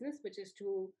their business, which is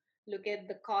to look at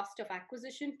the cost of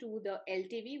acquisition to the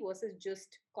LTV versus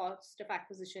just cost of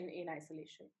acquisition in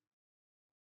isolation.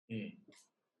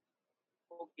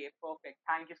 Okay, perfect.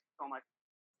 Thank you so much.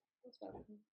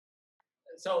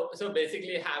 So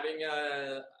basically having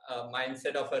a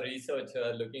mindset of a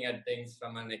researcher, looking at things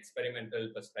from an experimental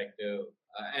perspective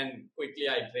and quickly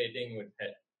iterating would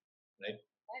help, right?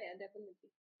 Yeah, definitely.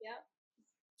 Yeah.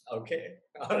 Okay.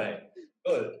 All right.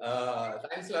 Cool.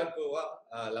 Thanks a lot,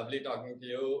 Poorva. Lovely talking to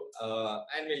you.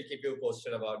 And we'll keep you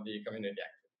posted about the community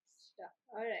activities. Sure.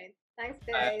 All right. Thanks,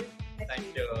 guys.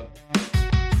 Thank you.